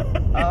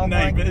Oh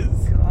Neighbours.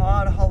 my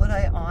God,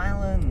 Holiday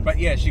Island. But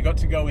yeah, she got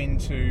to go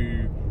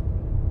into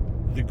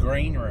the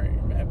green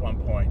room at one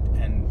point,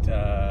 and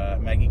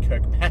Maggie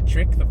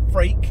Kirkpatrick, the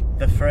freak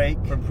The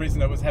freak. from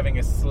Prisoner, was having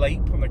a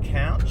sleep on the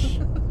couch.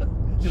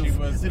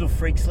 Little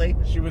freak sleep.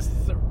 She was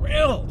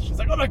thrilled. She's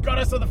like, "Oh my God,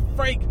 I saw the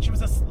freak!" And she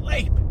was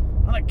asleep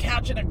on a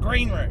couch in a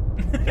green room.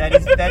 That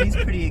is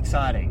pretty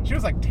exciting. She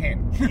was like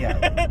 10. Yeah.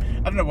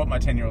 I don't know what my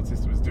 10-year-old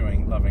sister was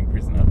doing, loving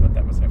Prisoner, but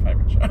that was her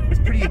favourite show.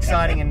 Pretty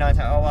exciting in no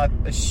time. Oh, I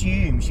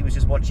assume she was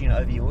just watching it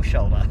over your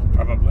shoulder.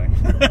 Probably.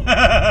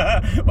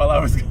 while I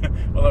was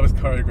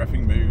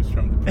choreographing moves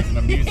from the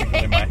Prisoner musical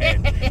in my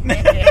head.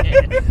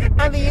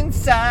 On the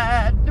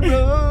inside, the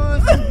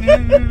rose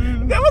is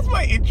blue. That was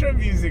my intro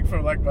music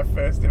from like my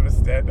first ever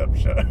stand-up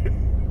show.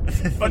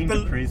 But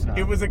Prisoner.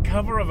 It was a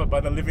cover of it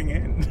by The Living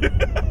End.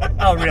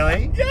 Oh,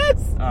 really?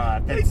 Yes.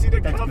 That's, they did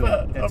a that's cover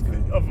good. That's of,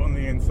 good. of On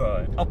the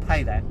Inside. I'll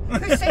pay that.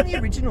 Who sang the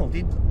original?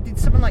 Did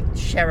someone like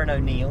Sharon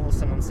O'Neill or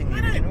someone sing the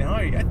I don't original?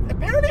 know.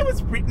 Apparently it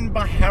was written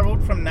by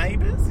Harold from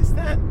Neighbours. Is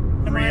that...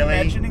 Am I Really?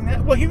 imagining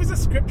that? Well, he was a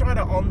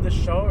scriptwriter on the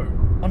show.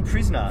 On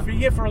Prisoner?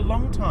 For a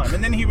long time.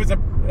 And then he was a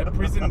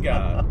prison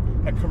guard.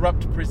 A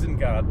corrupt prison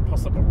guard,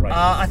 possible rapist.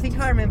 I think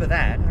I remember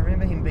that. I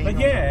remember him being But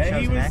on yeah, the show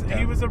as an actor.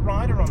 he was a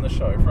writer on the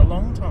show for a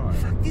long time.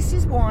 This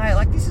is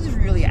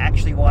really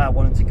actually why I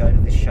wanted to go to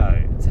this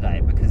show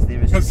today, because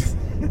there is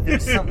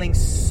something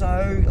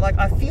so, like,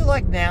 I feel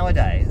like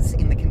nowadays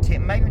in the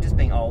maybe I'm just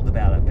being old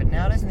about it, but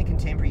nowadays in the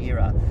contemporary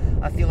era,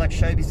 I feel like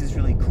showbiz is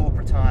really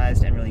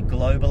corporatized and really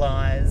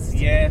globalized.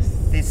 Yes.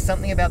 There's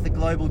something about the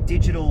global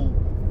digital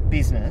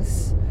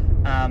business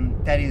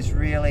that is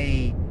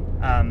really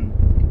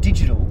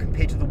digital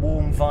compared to the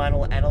warm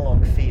vinyl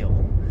analog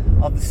feel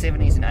of the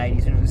 70s and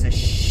 80s, when it was a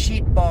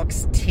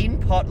shitbox, tin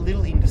pot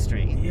little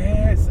industry.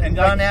 Yes. And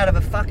Run out of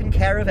a fucking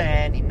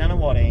caravan in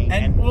Nunawading.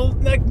 And well,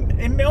 like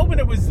in Melbourne,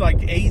 it was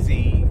like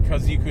easy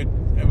because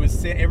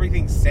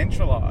everything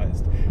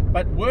centralized.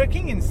 But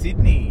working in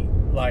Sydney,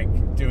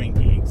 like doing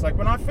gigs, like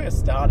when I first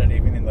started,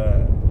 even in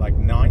the like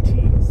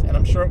 90s, and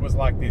I'm sure it was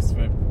like this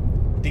for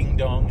Ding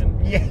Dong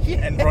and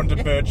and Rhonda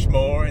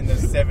Birchmore in the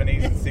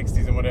 70s and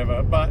 60s and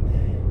whatever. But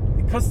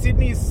because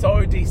Sydney is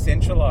so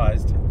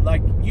decentralized,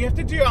 like you have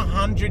to do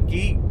 100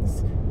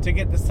 gigs to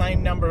get the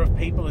same number of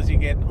people as you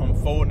get on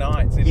 4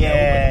 nights in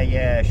Melbourne.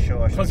 Yeah,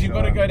 sure. Because you've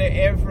got to go to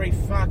every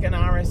fucking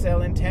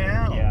RSL in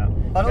town. Yeah.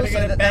 But You've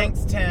got to go to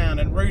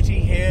Bankstown and Rooty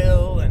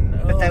Hill and...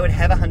 But they would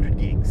have 100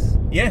 gigs.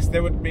 Yes,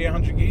 there would be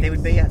 100 gigs. There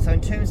would be. So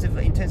in terms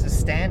of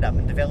stand-up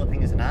and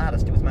developing as an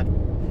artist, it was much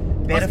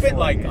better for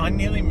you. I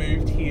nearly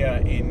moved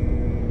here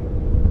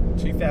in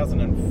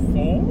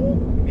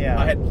 2004. Yeah.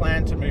 I had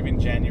planned to move in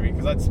January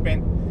because I'd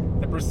spent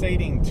the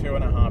preceding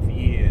 2.5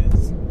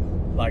 years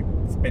like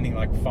spending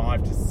like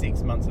 5 to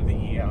 6 months of the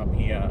year up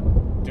here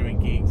doing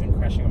gigs and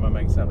crashing on my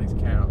mate Sally's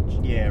couch.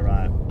 Yeah,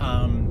 right.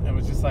 It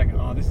was just like,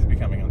 oh, this is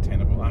becoming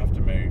untenable. I have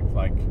to move.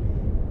 Like,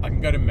 I can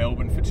go to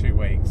Melbourne for 2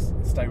 weeks,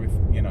 stay with,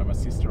 my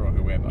sister or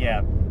whoever. Yeah.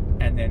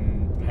 And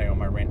then pay all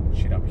my rent and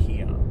shit up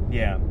here.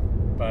 Yeah.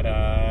 But,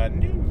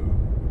 no.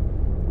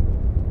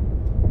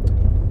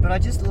 But I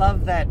just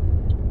love that,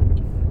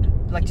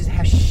 like, just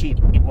how shit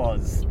it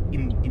was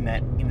in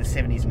the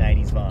 70s and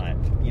 80s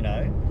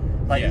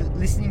vibe, Like, Yeah.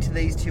 listening to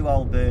these two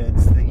old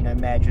birds,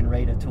 Madge and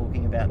Rita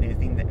talking about their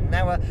thing, and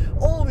they were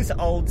all this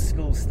old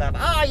school stuff.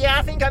 Oh, yeah,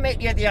 I think I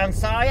met you at the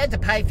Onside. You had to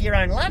pay for your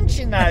own lunch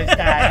in those days.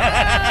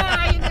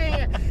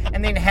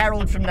 And then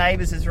Harold from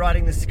Neighbours is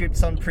writing the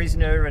scripts on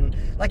Prisoner, and,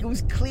 like, it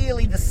was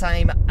clearly the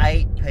same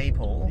 8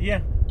 people Yeah.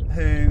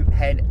 who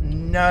had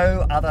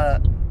no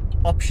other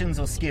options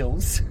or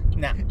skills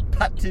Nah.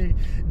 but to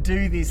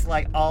do this,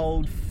 like,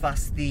 old,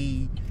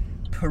 fusty,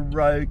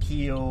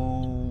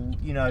 parochial,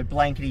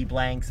 blankety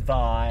blanks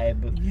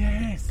vibe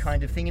Yes.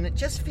 kind of thing. And it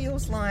just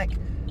feels like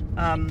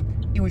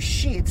it was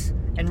shit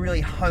and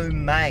really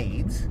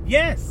homemade,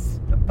 Yes.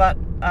 but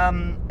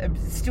it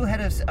still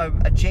had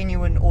a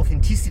genuine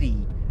authenticity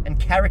and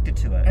character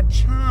to it. A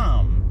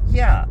charm.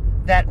 Yeah,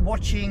 that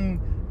watching,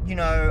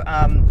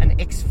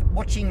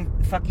 watching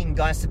fucking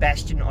Guy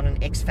Sebastian on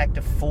an X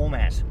Factor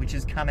format, which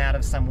has come out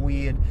of some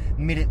weird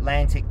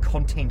mid-Atlantic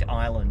content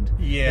island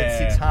Yeah. that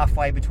sits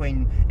halfway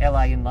between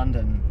LA and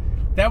London.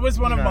 That was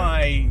one of know.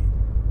 my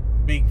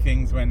big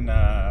things when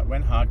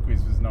Hard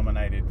Quiz was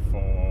nominated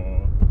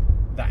for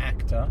the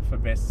actor for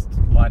Best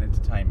Light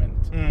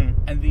Entertainment. Mm.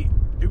 And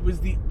it was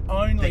the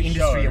only The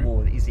industry show...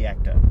 award is the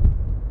actor.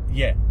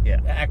 Yeah.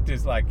 Yeah.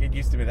 Actors, like, it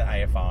used to be the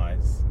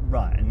AFIs.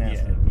 Right, and now Yeah.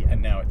 it's the,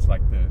 And now it's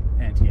like the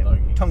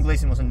anti-Logies. yeah. Tom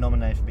Gleeson wasn't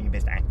nominated for being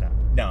Best Actor.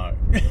 No.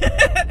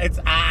 It's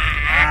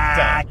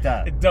actor.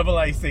 Actor.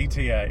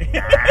 AACTA.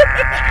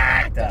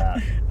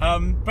 Actor.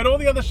 But all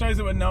the other shows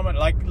that were nominated,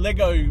 like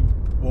Lego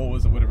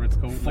Wars or whatever it's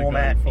called.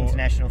 Format, Lego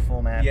international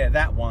format. Yeah,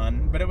 that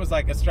one. But it was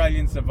like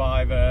Australian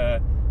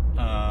Survivor,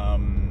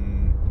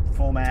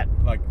 Format.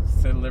 like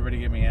Celebrity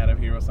Get Me Out of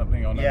Here or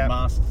something, on Yeah. a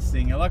Masked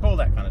Singer, like all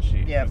that kind of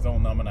shit. Yeah. It was all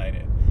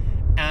nominated.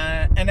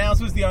 And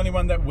ours was the only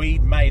one that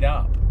we'd made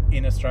up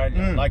in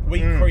Australia. Like, we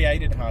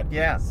created Hard Quiz.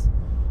 Yeah.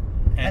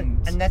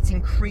 And that's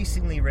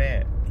increasingly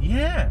rare.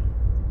 yeah.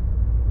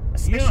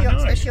 Especially, Yeah, I know.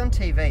 especially on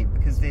TV,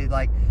 because they're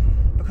like,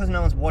 because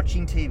no one's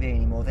watching TV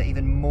anymore, they're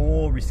even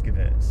more risk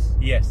averse.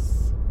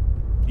 Yes.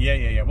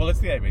 Yeah. Well, it's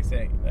the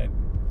ABC.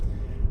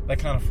 They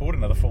can't afford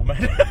another format.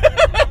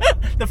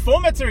 The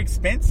formats are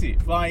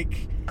expensive.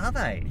 Like, Are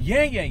they?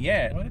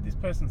 yeah. Why did this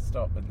person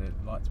stop and the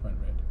lights went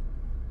red?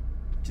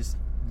 Just,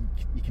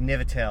 you can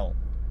never tell.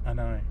 I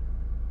know.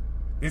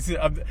 This is,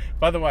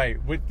 by the way,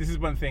 this is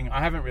one thing.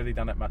 I haven't really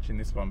done it much in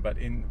this one, but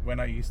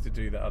when I used to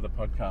do the other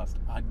podcast,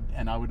 I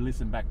would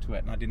listen back to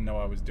it, and I didn't know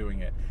I was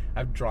doing it. I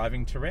have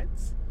driving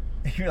Tourette's.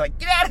 You're like,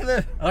 get out of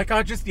the... Like,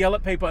 I just yell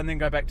at people and then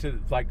go back to,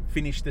 like,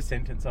 finish the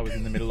sentence I was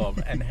in the middle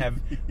of and have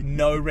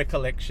no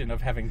recollection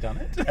of having done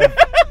it.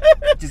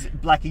 Just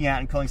blacking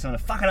out and calling someone a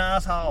fucking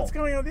asshole. What's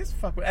going on with this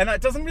fuck? And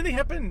it doesn't really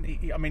happen.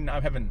 I mean,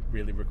 I haven't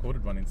really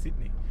recorded one in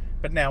Sydney,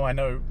 but now I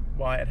know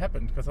why it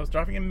happened, because I was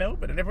driving in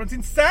Melbourne and everyone's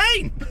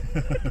insane.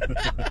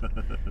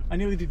 I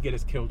nearly did get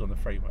us killed on the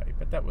freeway,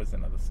 but that was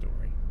another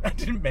story. I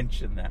didn't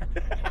mention that.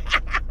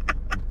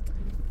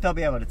 They'll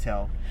be able to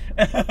tell.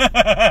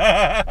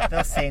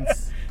 They'll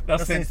sense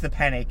the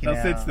panic They'll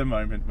sense the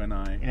moment when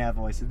in our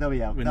voices. They'll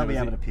be able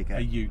to pick a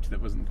it. ute that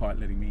wasn't quite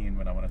letting me in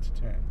when I wanted to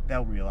turn.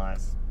 They'll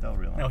realise.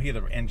 I'll hear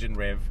the engine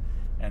rev,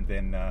 and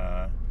then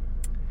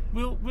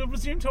we'll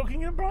resume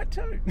talking in a bright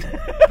tone.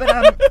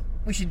 But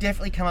we should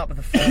definitely come up with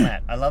a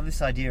format. I love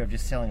this idea of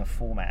just selling a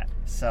format.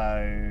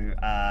 So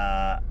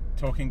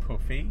Talking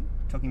Puffy.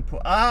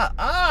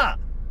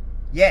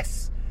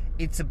 Yes,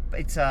 it's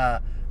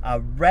a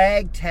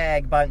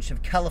ragtag bunch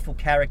of colourful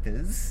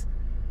characters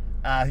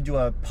who do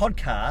a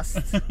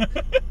podcast.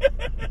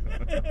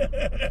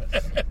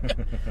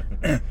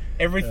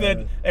 Every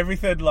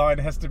third line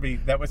has to be,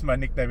 that was my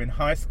nickname in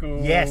high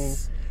school.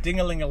 Yes.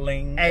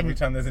 Ding-a-ling-a-ling every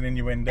time there's an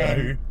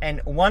innuendo.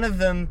 And one of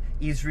them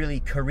is really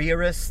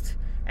careerist,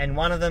 and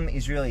one of them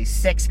is really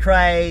sex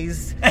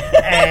crazed,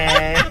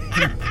 and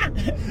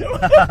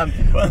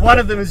one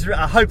of them is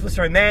a hopeless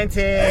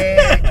romantic.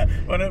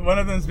 One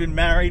of them's been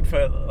married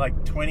for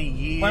like 20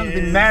 years. One of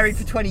them's been married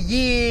for 20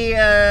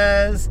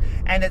 years,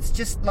 and it's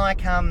just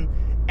like the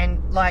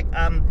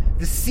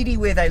city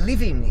where they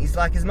live in is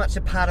like as much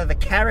a part of the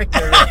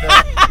character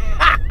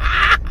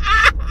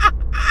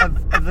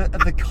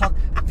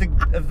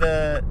of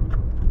the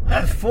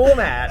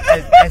format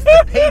as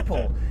the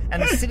people.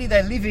 And the city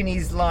they live in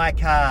is like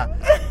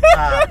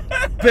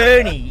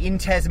Burnie in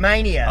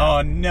Tasmania.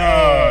 Oh,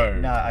 no.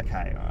 No,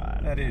 okay, all right.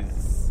 That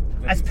is...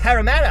 It's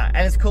Parramatta,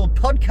 and it's called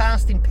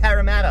Podcast in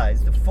Parramatta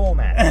is the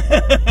format.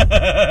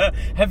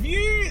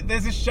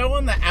 There's a show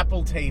on the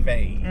Apple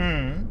TV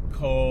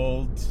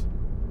called...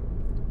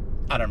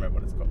 I don't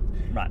remember what it's called.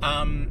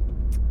 Right.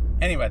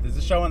 Anyway, there's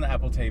a show on the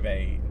Apple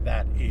TV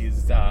that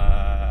is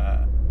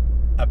about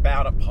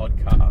a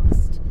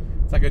podcast.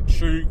 It's like a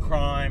true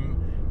crime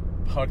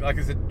like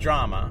it's a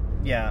drama.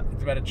 Yeah.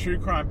 It's about a true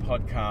crime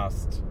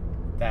podcast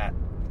that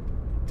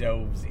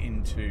delves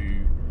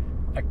into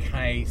a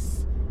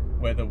case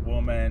where the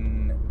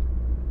woman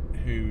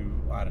who,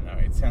 I don't know,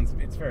 it's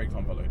very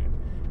convoluted.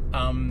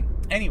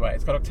 Anyway,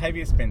 it's got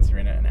Octavia Spencer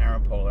in it and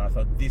Aaron Paul, and I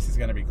thought this is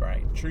going to be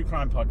great. True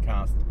crime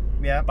podcast,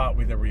 Yeah. but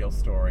with a real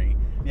story.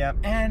 Yeah.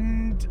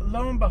 And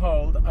lo and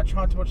behold, I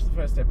tried to watch the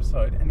first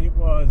episode, and it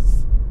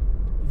was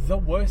the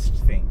worst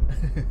thing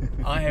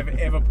I have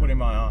ever put in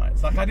my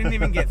eyes. Like, I didn't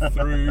even get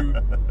through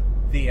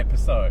the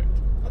episode.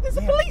 Oh, there's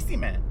a policey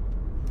man.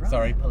 Right.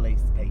 Sorry,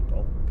 police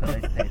people.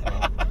 Police people.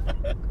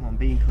 Come on,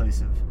 be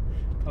inclusive.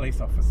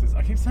 Police officers.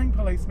 I keep saying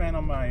policeman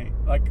on my...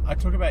 Like, I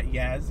talk about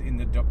Yaz in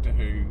the Doctor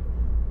Who...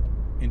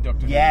 In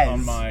Doctor Yaz? Who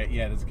on my...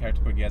 Yeah, there's a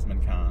character called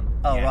Yasmin Khan.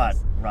 Oh,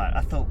 Yaz. right. I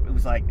thought it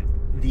was like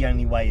the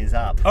only way is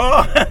up.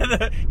 Oh,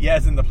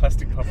 Yaz in the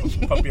plastic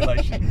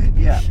population.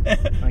 Yeah.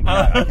 Like,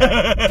 no,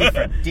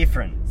 okay.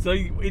 Different. So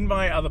in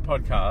my other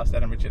podcast,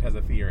 Adam Richard Has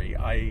a Theory,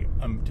 I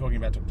am talking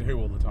about Doctor Who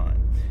all the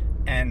time.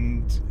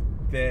 And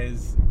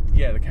there's,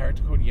 the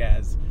character called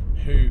Yaz,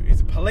 who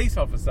is a police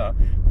officer,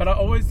 but I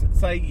always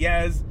say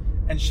Yaz,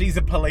 and she's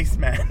a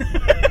policeman.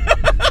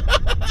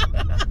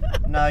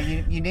 No,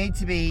 you need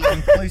to be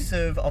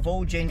inclusive of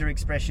all gender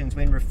expressions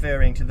when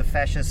referring to the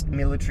fascist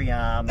military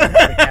arm of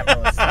the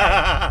capitalist state,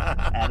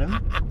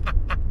 Adam.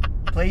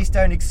 Please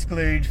don't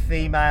exclude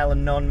female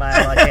and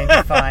non-male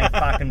identifying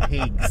fucking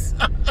pigs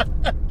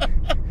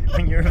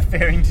when you're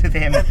referring to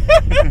them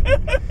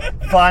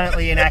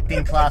violently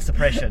enacting class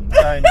oppression.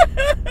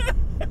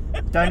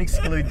 Don't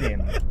exclude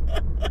them.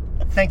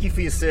 Thank you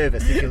for your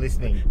service if you're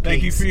listening.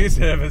 Thank you for your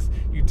service,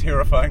 you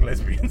terrifying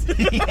lesbians.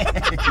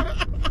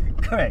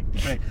 Correct.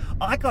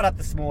 I got up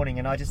this morning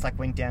and I just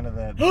went down to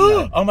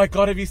the Oh my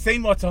God, have you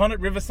seen what's on at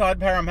Riverside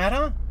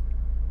Parramatta?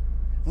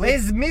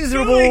 Les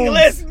Miserables. Doing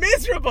Les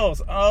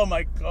Miserables. Oh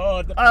my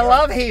God. I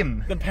love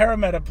him. The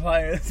Parramatta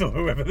players, or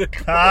whoever they're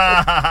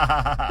called.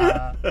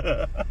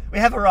 We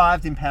have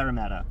arrived in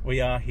Parramatta,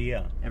 We are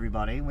here.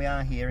 everybody. We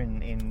are here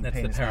in That's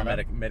Penis the Harbour.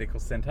 Parramatta Medical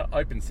Centre,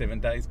 open 7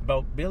 days,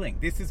 bulk billing.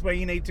 This is where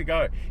you need to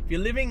go. If you're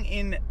living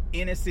in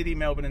inner city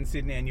Melbourne and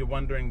Sydney and you're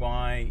wondering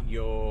why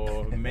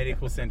your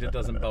medical centre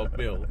doesn't bulk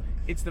bill,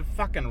 it's the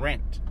fucking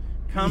rent.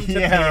 Come to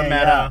Yeah,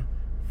 Parramatta,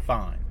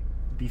 fine.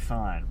 Be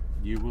fine.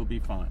 You will be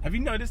fine. Have you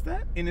noticed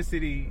that? Inner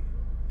city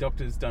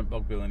doctors don't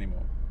bulk bill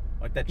anymore.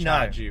 Like they No.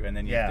 charge you and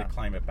then you Yeah. have to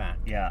claim it back.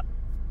 Yeah.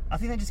 I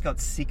think they just got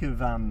sick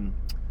of I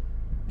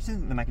just don't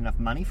think they make enough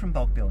money from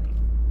bulk billing.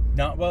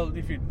 No, well,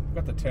 if you've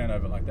got the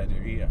turnover like they do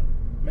here,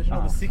 imagine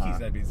all Oh, the sickies fuck.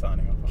 they'd be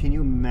signing off on. Can you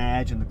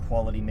imagine the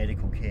quality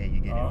medical care you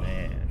get Oh, in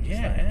there? Just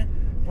yeah. like-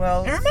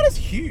 well, Parramatta's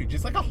huge.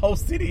 It's like a whole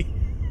city.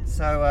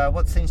 so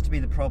what seems to be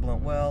the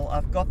problem? Well,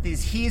 I've got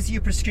this. Here's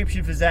your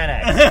prescription for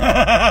Xanax.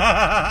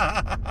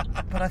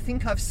 But I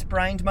think I've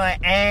sprained my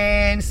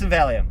some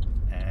Valium.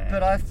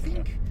 But I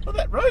think... Oh,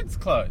 that road's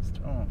closed.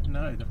 Oh,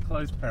 no, they've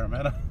closed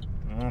Parramatta.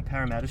 Oh,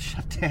 Parramatta's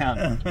shut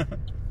down.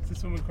 Is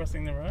this woman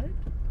crossing the road?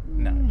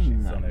 No, she's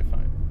No. on her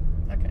phone.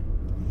 Okay.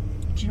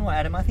 Do you know what,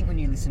 Adam? I think when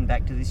you listen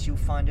back to this, you'll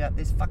find out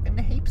there's fucking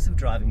heaps of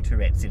driving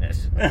Tourette's in it.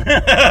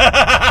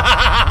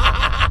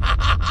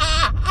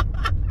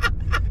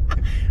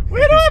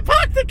 Where do I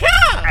park the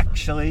car?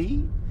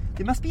 Actually,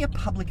 there must be a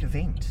public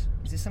event.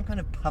 Is there some kind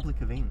of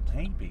public event?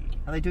 Maybe.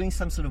 Are they doing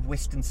some sort of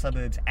Western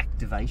Suburbs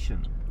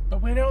activation?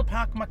 But where do I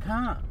park my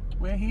car?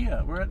 We're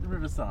here. We're at the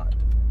Riverside.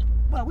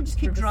 Well, we'll just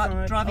keep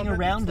Riverside. driving Oh, that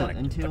around looks it like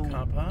until a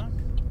car park.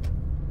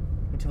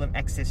 an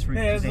access route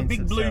There's a presents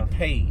big blue itself.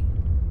 P.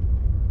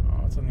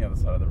 Oh, it's on the other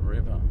side of the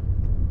river.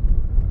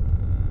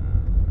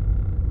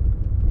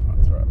 Oh,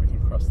 it's alright. We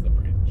can cross the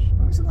bridge.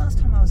 When was the last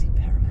time I was in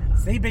Parramatta?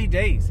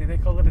 CBD. See, they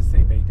call it a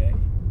CBD.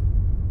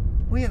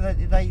 Well, yeah,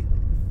 they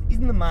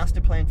isn't the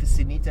master plan for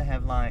Sydney to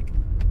have like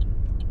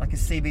a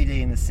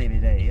CBD in the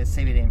CBD, a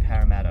CBD in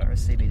Parramatta, or a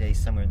CBD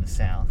somewhere in the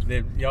south?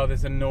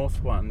 There's a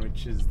north one,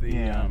 which is the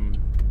Yeah.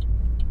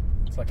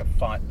 it's like a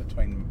fight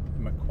between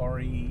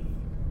Macquarie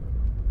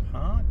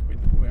Park,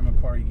 where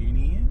Macquarie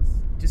Uni is.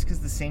 Just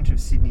because the centre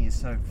of Sydney is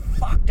so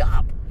fucked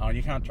up. Oh,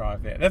 you can't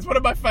drive there. That's one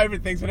of my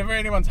favourite things. Whenever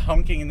anyone's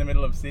honking in the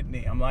middle of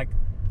Sydney, I'm like,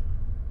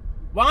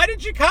 why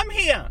did you come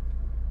here?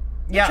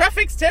 The Yeah.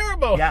 traffic's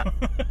terrible. Yeah.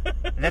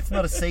 That's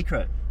not a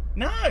secret.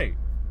 No.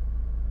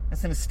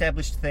 That's an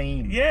established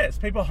theme. Yes,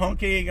 people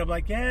honking. I'm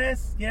like,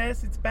 yes,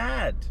 it's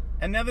bad.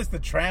 And now there's the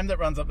tram that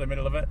runs up the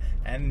middle of it,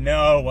 and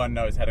no one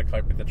knows how to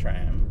cope with the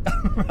tram.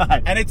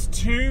 Right. And it's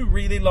two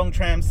really long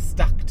trams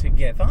stuck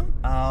together.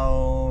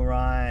 Oh,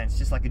 right. It's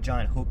just like a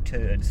giant hook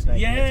turd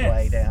snaking its Yes.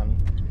 way down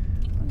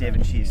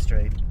Devonshire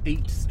Street.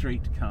 Eat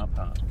Street car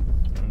park.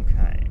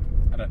 Okay.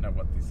 I don't know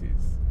what this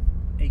is.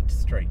 Eat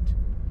Street.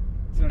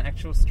 Is it an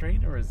actual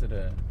street or is it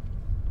a...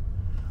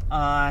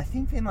 I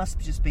think there must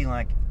just be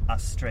like a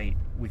street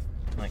with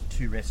like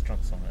two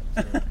restaurants on it.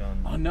 So it's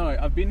gone- Oh no,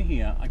 I've been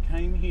here. I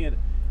came here,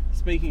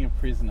 speaking of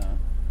prisoner,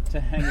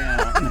 to hang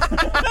out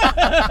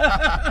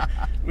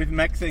with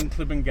Maxine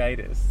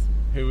Klibbengatis,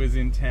 who was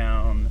in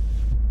town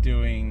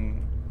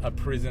doing a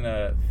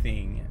prisoner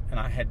thing, and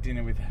I had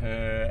dinner with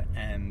her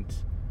and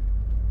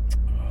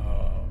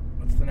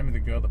what's the name of the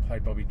girl that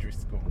played Bobby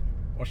Driscoll?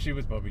 Or she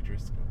was Bobby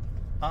Driscoll.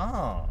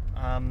 Oh,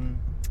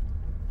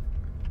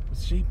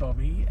 Was she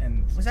Bobby?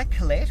 And was that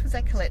Colette? Was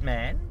that Colette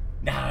Mann?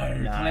 no,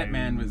 Colette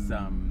Mann was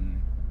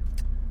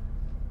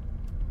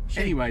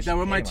Anyway, they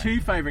were my anyway.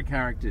 two favourite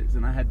characters,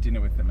 and I had dinner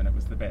with them, and it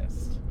was the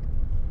best.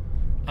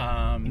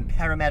 In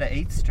Parramatta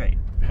Eat Street.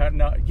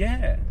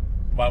 Yeah.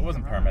 Well, it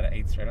wasn't Parramatta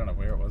Eat Street. I don't know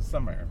where it was.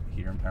 Somewhere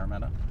here in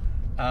Parramatta.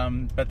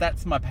 But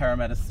that's my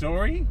Parramatta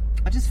story.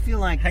 I just feel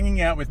like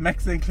Hanging out with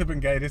Maxine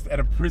Klibbengatis at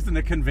a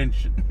prisoner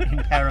convention. in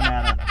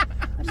Parramatta.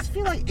 I just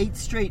feel like Eat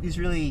Street is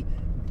really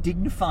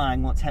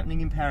dignifying what's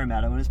happening in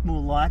Parramatta when it's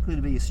more likely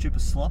to be a strip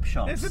of slop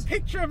shops. There's a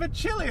picture of a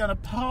chili on a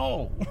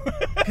pole.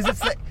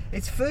 Because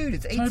it's food,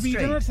 it's Eat Toby, you don't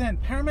Street.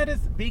 understand. Parramatta's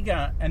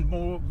bigger and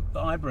more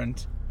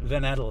vibrant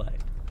than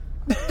Adelaide.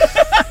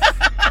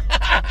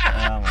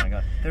 Oh my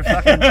god. They're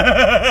fucking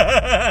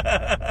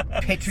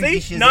Petri See,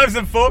 dishes. knives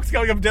and forks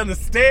going up and down the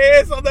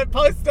stairs on that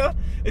poster.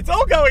 It's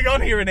all going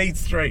on here in Eat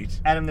Street.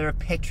 Adam, there are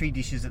Petri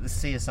dishes at the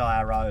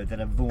CSIRO that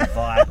are more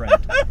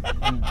vibrant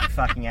in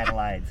fucking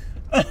Adelaide.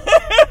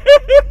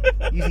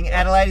 Using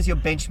Adelaide as your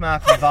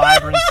benchmark for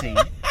vibrancy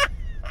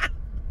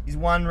is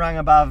one rung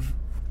above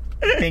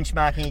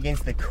benchmarking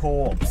against the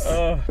corpse.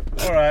 Oh,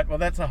 all right. Well,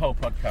 that's a whole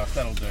podcast.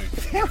 That'll do.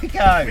 Here we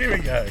go. Here we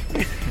go.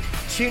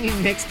 Tune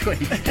in next week.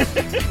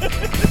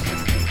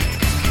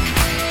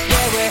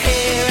 Yeah, we're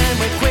here and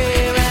we're queer.